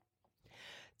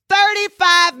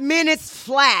 35 minutes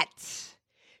flat.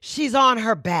 She's on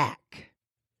her back.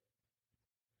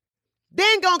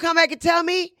 Then gonna come back and tell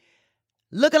me,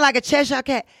 looking like a Cheshire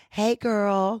cat, hey,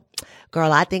 girl,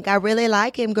 I think I really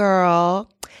like him,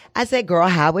 girl. I said, girl,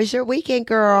 how was your weekend,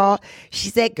 girl? She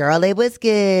said, girl, it was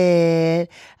good.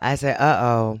 I said,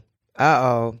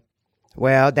 uh-oh.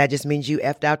 Well, that just means you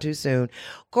effed out too soon.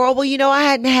 Girl, well, I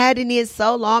hadn't had any in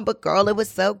so long, but girl, it was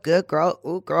so good, girl.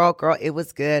 Ooh, girl, it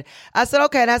was good. I said,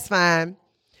 okay, that's fine.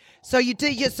 So you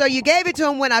gave it to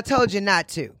him when I told you not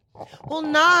to. Well,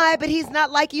 nah, but he's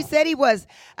not like you said he was.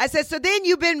 I said, so then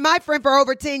you've been my friend for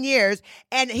over 10 years,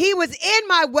 and he was in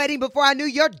my wedding before I knew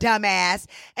your dumb ass,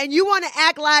 and you want to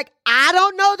act like I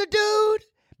don't know the dude,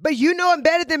 but you know him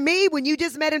better than me when you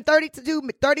just met him 32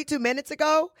 minutes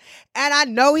ago, and I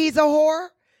know he's a whore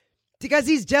because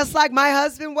he's just like my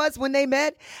husband was when they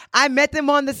met. I met them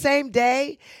on the same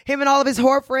day, him and all of his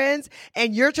whore friends,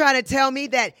 and you're trying to tell me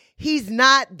that he's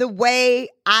not the way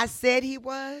I said he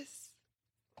was?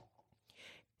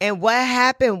 And what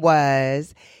happened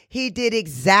was he did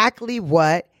exactly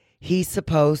what he's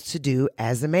supposed to do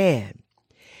as a man.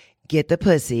 Get the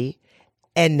pussy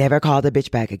and never call the bitch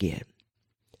back again.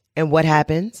 And what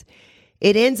happens?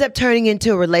 It ends up turning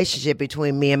into a relationship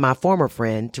between me and my former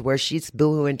friend to where she's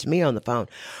boohooing to me on the phone.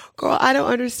 Girl, I don't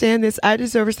understand this. I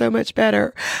deserve so much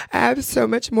better. I have so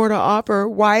much more to offer.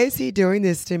 Why is he doing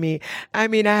this to me? I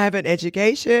mean, I have an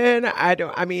education.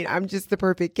 I'm just the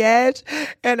perfect catch,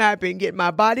 and I've been getting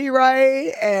my body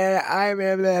right, and I'm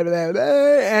blah, blah, blah, blah,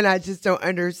 and I just don't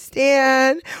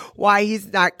understand why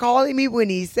he's not calling me when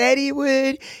he said he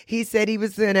would. He said he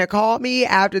was going to call me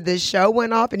after the show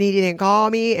went off, and he didn't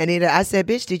call me, and I said,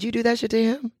 bitch, did you do that shit to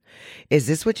him? Is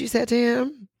this what you said to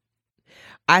him?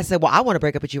 I said, well, I want to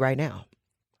break up with you right now.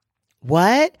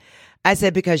 What? I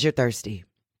said, because you're thirsty.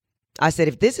 I said,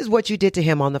 if this is what you did to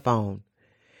him on the phone,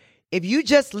 if you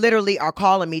just literally are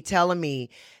calling me, telling me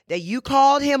that you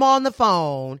called him on the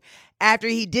phone after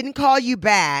he didn't call you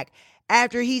back,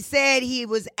 after he said he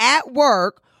was at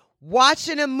work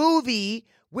watching a movie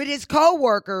with his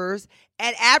coworkers,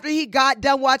 and after he got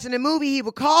done watching the movie, he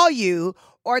would call you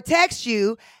or text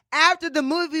you. After the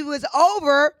movie was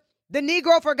over, the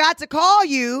Negro forgot to call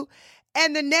you,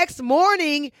 and the next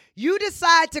morning, you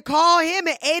decide to call him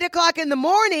at 8 o'clock in the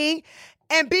morning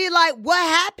and be like, what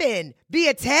happened?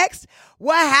 Via text?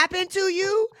 What happened to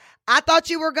you? I thought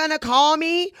you were going to call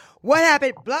me. What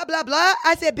happened? Blah, blah, blah.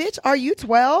 I said, bitch, are you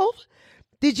 12?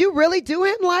 Did you really do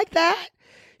him like that?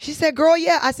 She said, girl,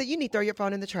 yeah. I said, you need to throw your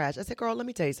phone in the trash. I said, girl, let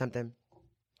me tell you something.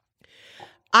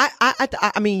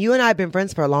 I mean, you and I have been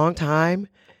friends for a long time,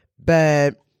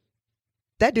 but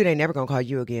that dude ain't never gonna call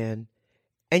you again.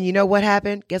 And you know what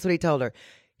happened? Guess what he told her?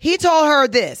 He told her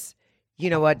this. You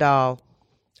know what, doll?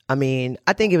 I mean,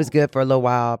 I think it was good for a little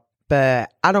while,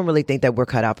 but I don't really think that we're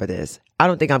cut out for this. I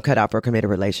don't think I'm cut out for a committed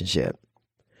relationship.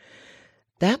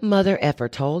 That mother effer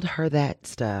told her that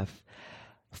stuff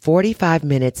 45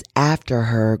 minutes after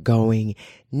her going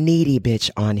needy bitch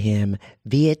on him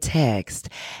via text,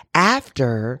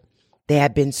 after they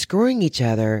had been screwing each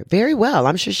other very well.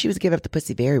 I'm sure she was giving up the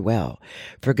pussy very well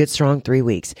for a good strong 3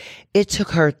 weeks. It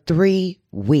took her 3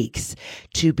 weeks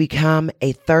to become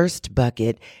a thirst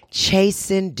bucket,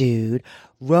 chasing dude,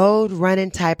 road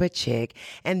running type of chick.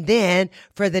 And then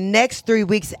for the next 3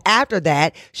 weeks after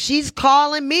that, she's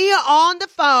calling me on the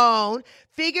phone,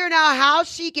 figuring out how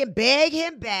she can beg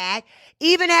him back,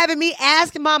 even having me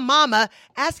asking my mama,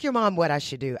 ask your mom what I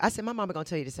should do. I said, my mama gonna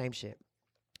tell you the same shit.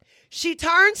 She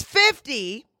turns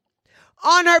 50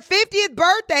 on her 50th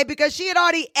birthday because she had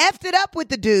already effed it up with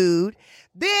the dude.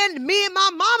 Then me and my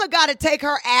mama got to take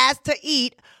her ass to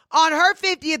eat on her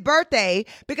 50th birthday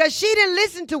because she didn't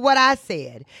listen to what I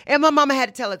said. And my mama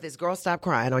had to tell her this, girl, stop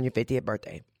crying on your 50th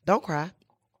birthday. Don't cry.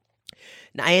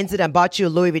 Nyanza done bought you a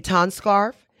Louis Vuitton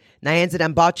scarf. Nyanza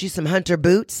done bought you some Hunter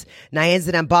boots.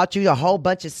 Nyanza done bought you a whole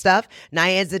bunch of stuff.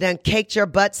 Nyanza done caked your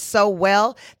butt so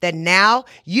well that now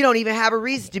you don't even have a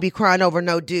reason to be crying over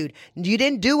no dude. You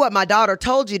didn't do what my daughter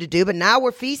told you to do, but now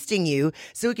we're feasting you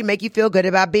so we can make you feel good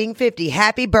about being 50.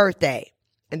 Happy birthday.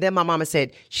 And then my mama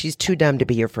said, she's too dumb to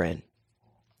be your friend.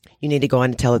 You need to go on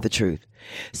and tell her the truth.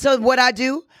 So what I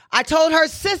do, I told her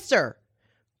sister.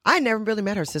 I never really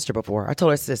met her sister before. I told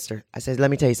her sister, I said,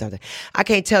 let me tell you something. I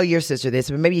can't tell your sister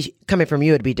this, but maybe coming from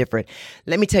you, it'd be different.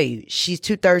 Let me tell you, she's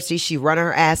too thirsty. She running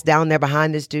her ass down there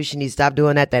behind this dude. She needs to stop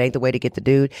doing that. That ain't the way to get the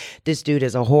dude. This dude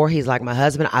is a whore. He's like my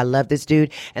husband. I love this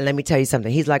dude. And let me tell you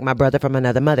something. He's like my brother from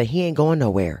another mother. He ain't going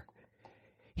nowhere.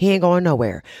 He ain't going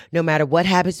nowhere. No matter what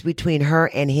happens between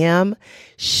her and him,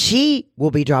 she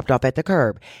will be dropped off at the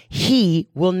curb. He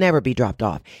will never be dropped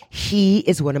off. He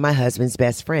is one of my husband's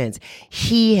best friends.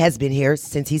 He has been here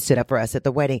since he stood up for us at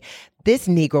the wedding. This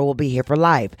Negro will be here for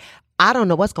life. I don't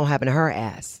know what's going to happen to her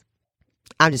ass.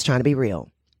 I'm just trying to be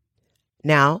real.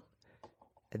 Now,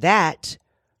 that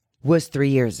was 3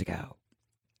 years ago.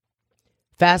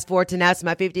 Fast forward to now, it's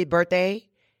my 50th birthday.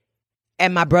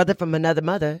 And my brother from another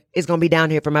mother is going to be down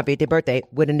here for my 50th birthday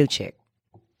with a new chick.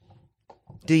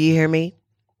 Do you hear me?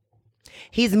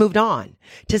 He's moved on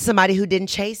to somebody who didn't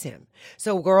chase him.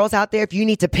 So girls out there, if you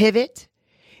need to pivot,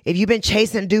 if you've been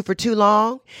chasing a dude for too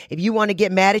long, if you want to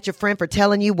get mad at your friend for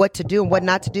telling you what to do and what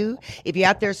not to do, if you're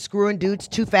out there screwing dudes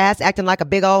too fast, acting like a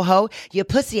big old hoe, your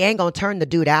pussy ain't going to turn the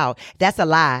dude out. That's a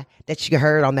lie that you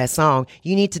heard on that song.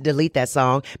 You need to delete that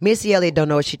song. Missy Elliott don't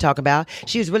know what she's talking about.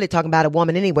 She was really talking about a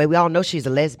woman anyway. We all know she's a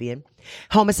lesbian.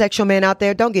 Homosexual man out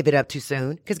there, don't give it up too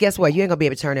soon. Because guess what? You ain't going to be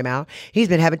able to turn him out. He's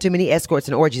been having too many escorts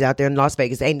and orgies out there in Las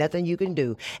Vegas. Ain't nothing you can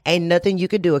do. Ain't nothing you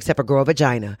can do except for grow a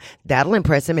vagina. That'll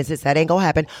impress him. And since that ain't going to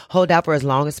happen, hold out for as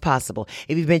long as possible.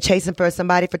 If you've been chasing for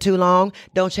somebody for too long,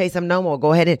 don't chase him no more.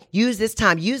 Go ahead and use this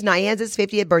time. Use Nyanza's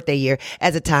 50th birthday year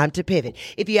as a time to pivot.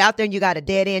 If you're out there and you got a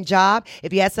dead end job,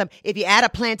 if you had a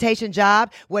plantation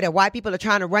job where the white people are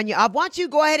trying to run you off, why don't you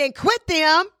go ahead and quit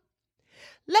them?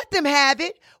 Let them have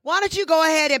it. Why don't you go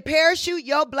ahead and parachute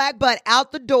your black butt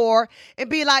out the door and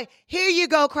be like, here you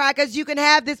go, crackers. You can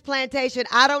have this plantation.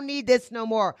 I don't need this no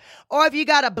more. Or if you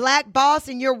got a black boss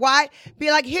and you're white,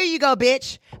 be like, here you go,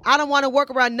 bitch. I don't want to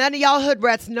work around none of y'all hood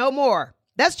rats no more.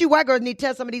 That's what you white girls need to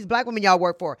tell some of these black women y'all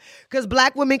work for. Because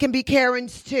black women can be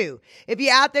Karens too. If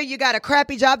you're out there, you got a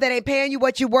crappy job that ain't paying you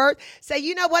what you're worth, say,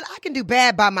 you know what? I can do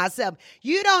bad by myself.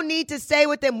 You don't need to stay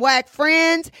with them whack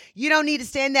friends. You don't need to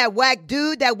stay in that whack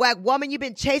dude, that whack woman you've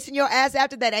been chasing your ass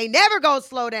after that ain't never going to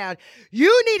slow down.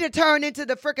 You need to turn into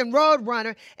the freaking road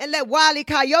runner and let Wile E.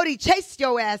 Coyote chase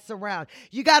your ass around.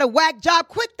 You got a whack job.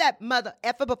 Quit that mother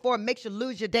effer before it makes you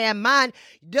lose your damn mind.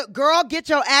 Girl, get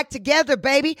your act together,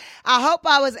 baby. I hope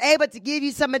I was able to give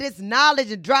you some of this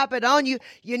knowledge and drop it on you.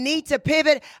 You need to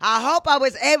pivot. I hope I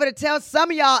was able to tell some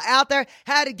of y'all out there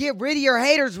how to get rid of your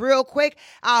haters real quick.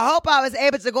 I hope I was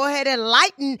able to go ahead and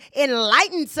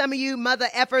enlighten some of you mother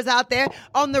effers out there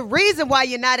on the reason why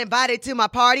you're not invited to my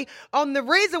party, on the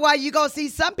reason why you go see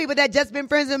some people that just been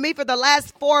friends with me for the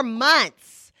last 4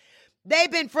 months.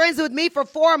 They've been friends with me for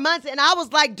 4 months, and I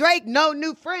was like, Drake, no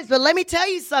new friends. But let me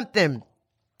tell you something.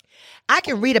 I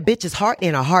can read a bitch's heart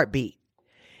in a heartbeat.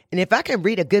 And if I can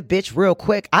read a good bitch real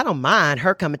quick, I don't mind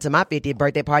her coming to my 50th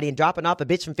birthday party and dropping off a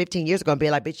bitch from 15 years ago and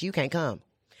be like, bitch, you can't come.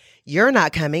 You're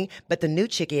not coming, but the new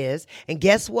chick is. And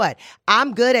guess what?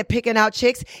 I'm good at picking out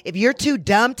chicks. If you're too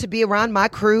dumb to be around my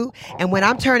crew, and when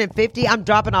I'm turning 50, I'm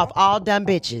dropping off all dumb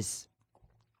bitches.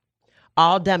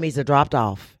 All dummies are dropped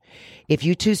off. If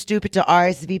you're too stupid to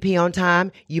RSVP on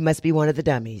time, you must be one of the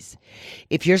dummies.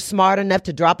 If you're smart enough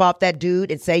to drop off that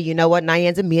dude and say, you know what,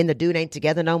 Nyanza, me and the dude ain't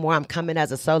together no more. I'm coming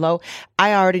as a solo.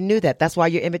 I already knew that. That's why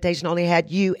your invitation only had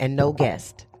you and no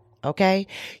guest. Okay?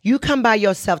 You come by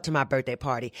yourself to my birthday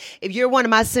party. If you're one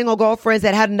of my single girlfriends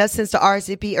that had enough sense to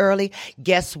RSVP early,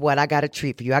 guess what? I got a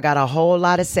treat for you. I got a whole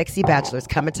lot of sexy bachelors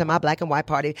coming to my black and white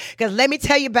party. Because let me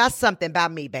tell you about something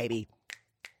about me, baby.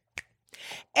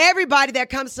 Everybody that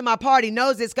comes to my party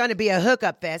knows it's going to be a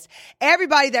hookup fest.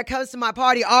 Everybody that comes to my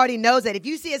party already knows that if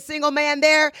you see a single man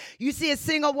there, you see a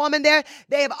single woman there,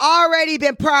 they have already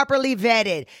been properly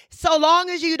vetted. So long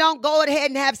as you don't go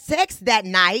ahead and have sex that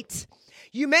night,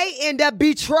 you may end up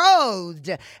betrothed,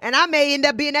 and I may end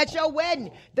up being at your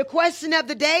wedding. The question of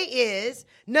the day is,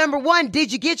 number one,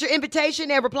 did you get your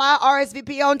invitation and reply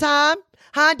RSVP on time?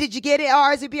 Huh? Did you get it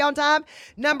RSVP on time?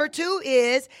 Number two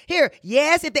is,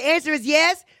 yes, if the answer is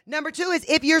yes. Number two is,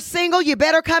 if you're single, you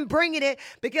better come bringing it,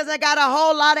 because I got a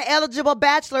whole lot of eligible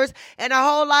bachelors and a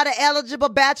whole lot of eligible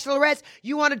bachelorettes.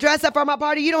 You want to dress up for my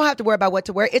party? You don't have to worry about what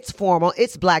to wear. It's formal.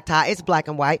 It's black tie. It's black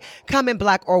and white. Come in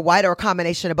black or white or a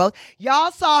combination of both.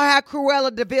 Y'all saw how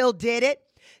Cruella DeVille did it.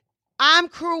 I'm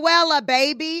Cruella,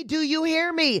 baby. Do you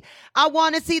hear me? I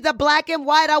want to see the black and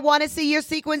white. I want to see your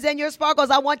sequins and your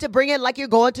sparkles. I want to bring it like you're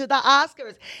going to the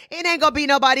Oscars. It ain't going to be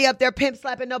nobody up there pimp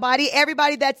slapping nobody.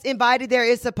 Everybody that's invited there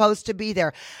is supposed to be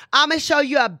there. I'm going to show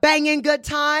you a banging good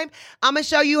time. I'm going to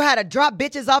show you how to drop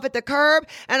bitches off at the curb.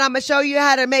 And I'm going to show you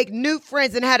how to make new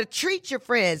friends and how to treat your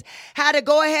friends. How to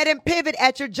go ahead and pivot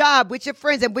at your job with your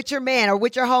friends and with your man or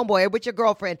with your homeboy or with your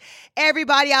girlfriend.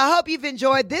 Everybody, I hope you've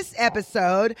enjoyed this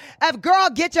episode of Girl,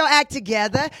 Get Your Act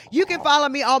Together. You can follow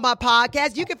me on my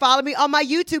podcast. You can follow me on my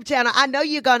YouTube channel. I know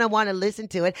you're going to want to listen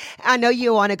to it. I know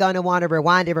you're going to want to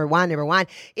rewind and rewind and rewind.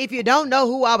 If you don't know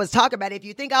who I was talking about, if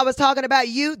you think I was talking about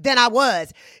you, then I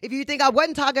was. If you think I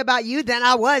wasn't talking about you, then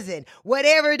I wasn't.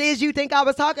 Whatever it is you think I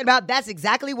was talking about, that's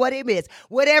exactly what it is.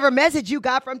 Whatever message you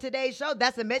got from today's show,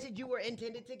 that's the message you were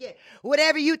intended to get.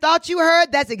 Whatever you thought you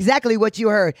heard, that's exactly what you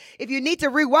heard. If you need to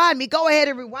rewind me, go ahead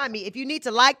and rewind me. If you need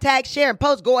to like, tag, share, and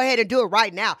post, go ahead and do it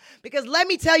right now. Because let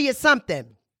me tell you something.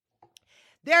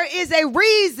 There is a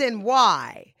reason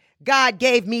why God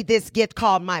gave me this gift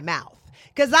called my mouth.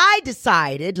 Because I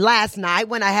decided last night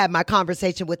when I had my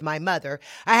conversation with my mother,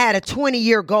 I had a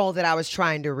 20-year goal that I was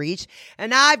trying to reach.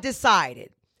 And I've decided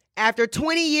after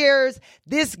 20 years,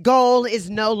 this goal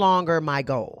is no longer my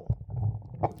goal.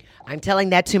 I'm telling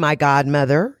that to my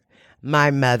godmother, my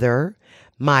mother,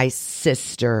 my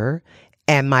sister,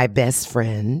 and my best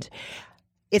friend.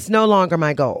 It's no longer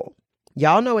my goal.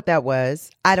 Y'all know what that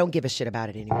was. I don't give a shit about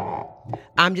it anymore.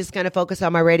 I'm just going to focus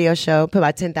on my radio show, put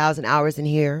my 10,000 hours in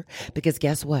here, because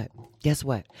guess what? Guess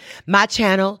what? My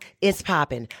channel is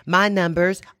popping. My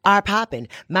numbers are popping.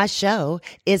 My show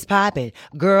is popping.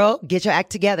 Girl, get your act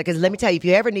together. Because let me tell you, if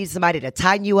you ever need somebody to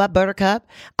tighten you up, Buttercup,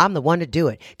 I'm the one to do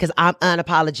it. Because I'm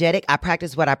unapologetic. I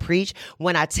practice what I preach.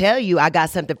 When I tell you I got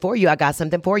something for you, I got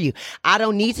something for you. I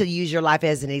don't need to use your life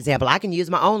as an example. I can use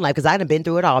my own life because I done been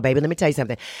through it all, baby. Let me tell you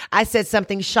something. I said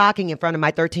something shocking in front of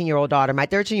my 13-year-old daughter. My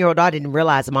 13-year-old daughter didn't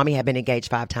realize that mommy had been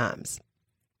engaged 5 times.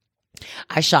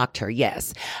 I shocked her,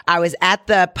 yes. I was at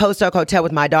the Post Oak Hotel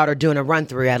with my daughter doing a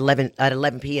run-through at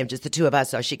 11 p.m., just the two of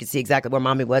us, so she could see exactly what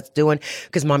mommy was doing,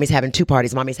 because mommy's having 2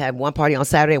 parties. Mommy's having 1 party on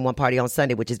Saturday and 1 party on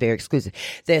Sunday, which is very exclusive.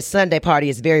 The Sunday party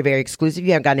is very, very exclusive.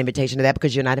 You haven't got an invitation to that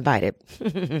because you're not invited.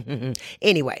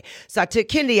 Anyway, so I took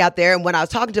Kennedy out there, and when I was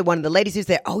talking to one of the ladies who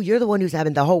said, oh, you're the one who's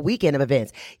having the whole weekend of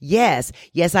events. Yes,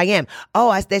 I am.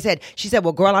 She said,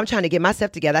 well, girl, I'm trying to get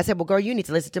myself together. I said, well, girl, you need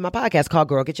to listen to my podcast called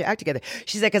Girl, Get Your Act Together.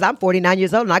 She said, because I'm 49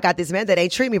 years old and I got this man that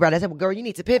ain't treat me right. I said, well, girl, you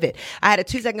need to pivot. I had a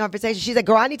 2-second conversation. She said,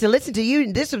 girl, I need to listen to you.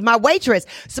 And this was my waitress.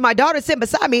 So my daughter sitting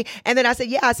beside me. And then I said,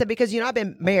 yeah. I said, because, I've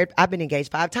been married. I've been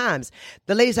engaged 5 times.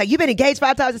 The lady's like, you've been engaged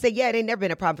 5 times? I said, yeah, it ain't never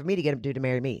been a problem for me to get him to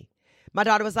marry me. My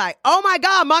daughter was like, oh my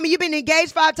God, mommy, you've been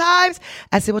engaged 5 times?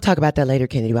 I said, we'll talk about that later,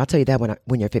 Kennedy. I'll tell you that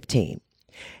when you're 15.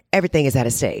 Everything is at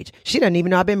a stage. She doesn't even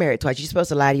know I've been married twice. You're supposed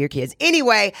to lie to your kids.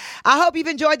 Anyway, I hope you've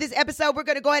enjoyed this episode. We're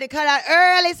going to go ahead and cut out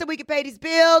early so we can pay these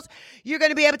bills. You're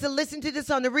going to be able to listen to this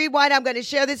on the rewind. I'm going to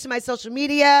share this to my social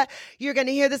media. You're going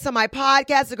to hear this on my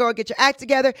podcast, The Girl Get Your Act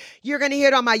Together. You're going to hear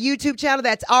it on my YouTube channel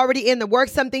that's already in the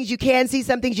works. Some things you can see,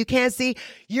 some things you can't see.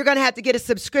 You're going to have to get a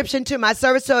subscription to my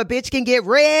service so a bitch can get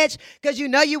rich, because you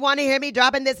want to hear me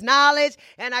dropping this knowledge,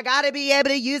 and I got to be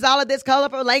able to use all of this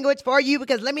colorful language for you,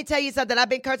 because let me tell you something. I've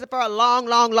been cursed dancing for a long,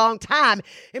 long, long time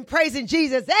and praising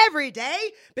Jesus every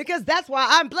day because that's why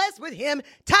I'm blessed with him.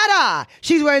 Ta-da!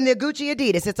 She's wearing the Gucci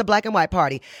Adidas. It's a black and white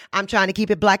party. I'm trying to keep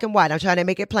it black and white. I'm trying to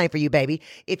make it plain for you, baby.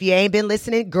 If you ain't been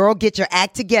listening, girl, get your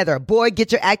act together. Boy,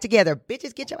 get your act together.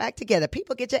 Bitches, get your act together.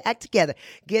 People, get your act together.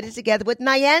 Get it together with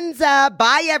Nyanza.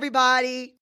 Bye, everybody.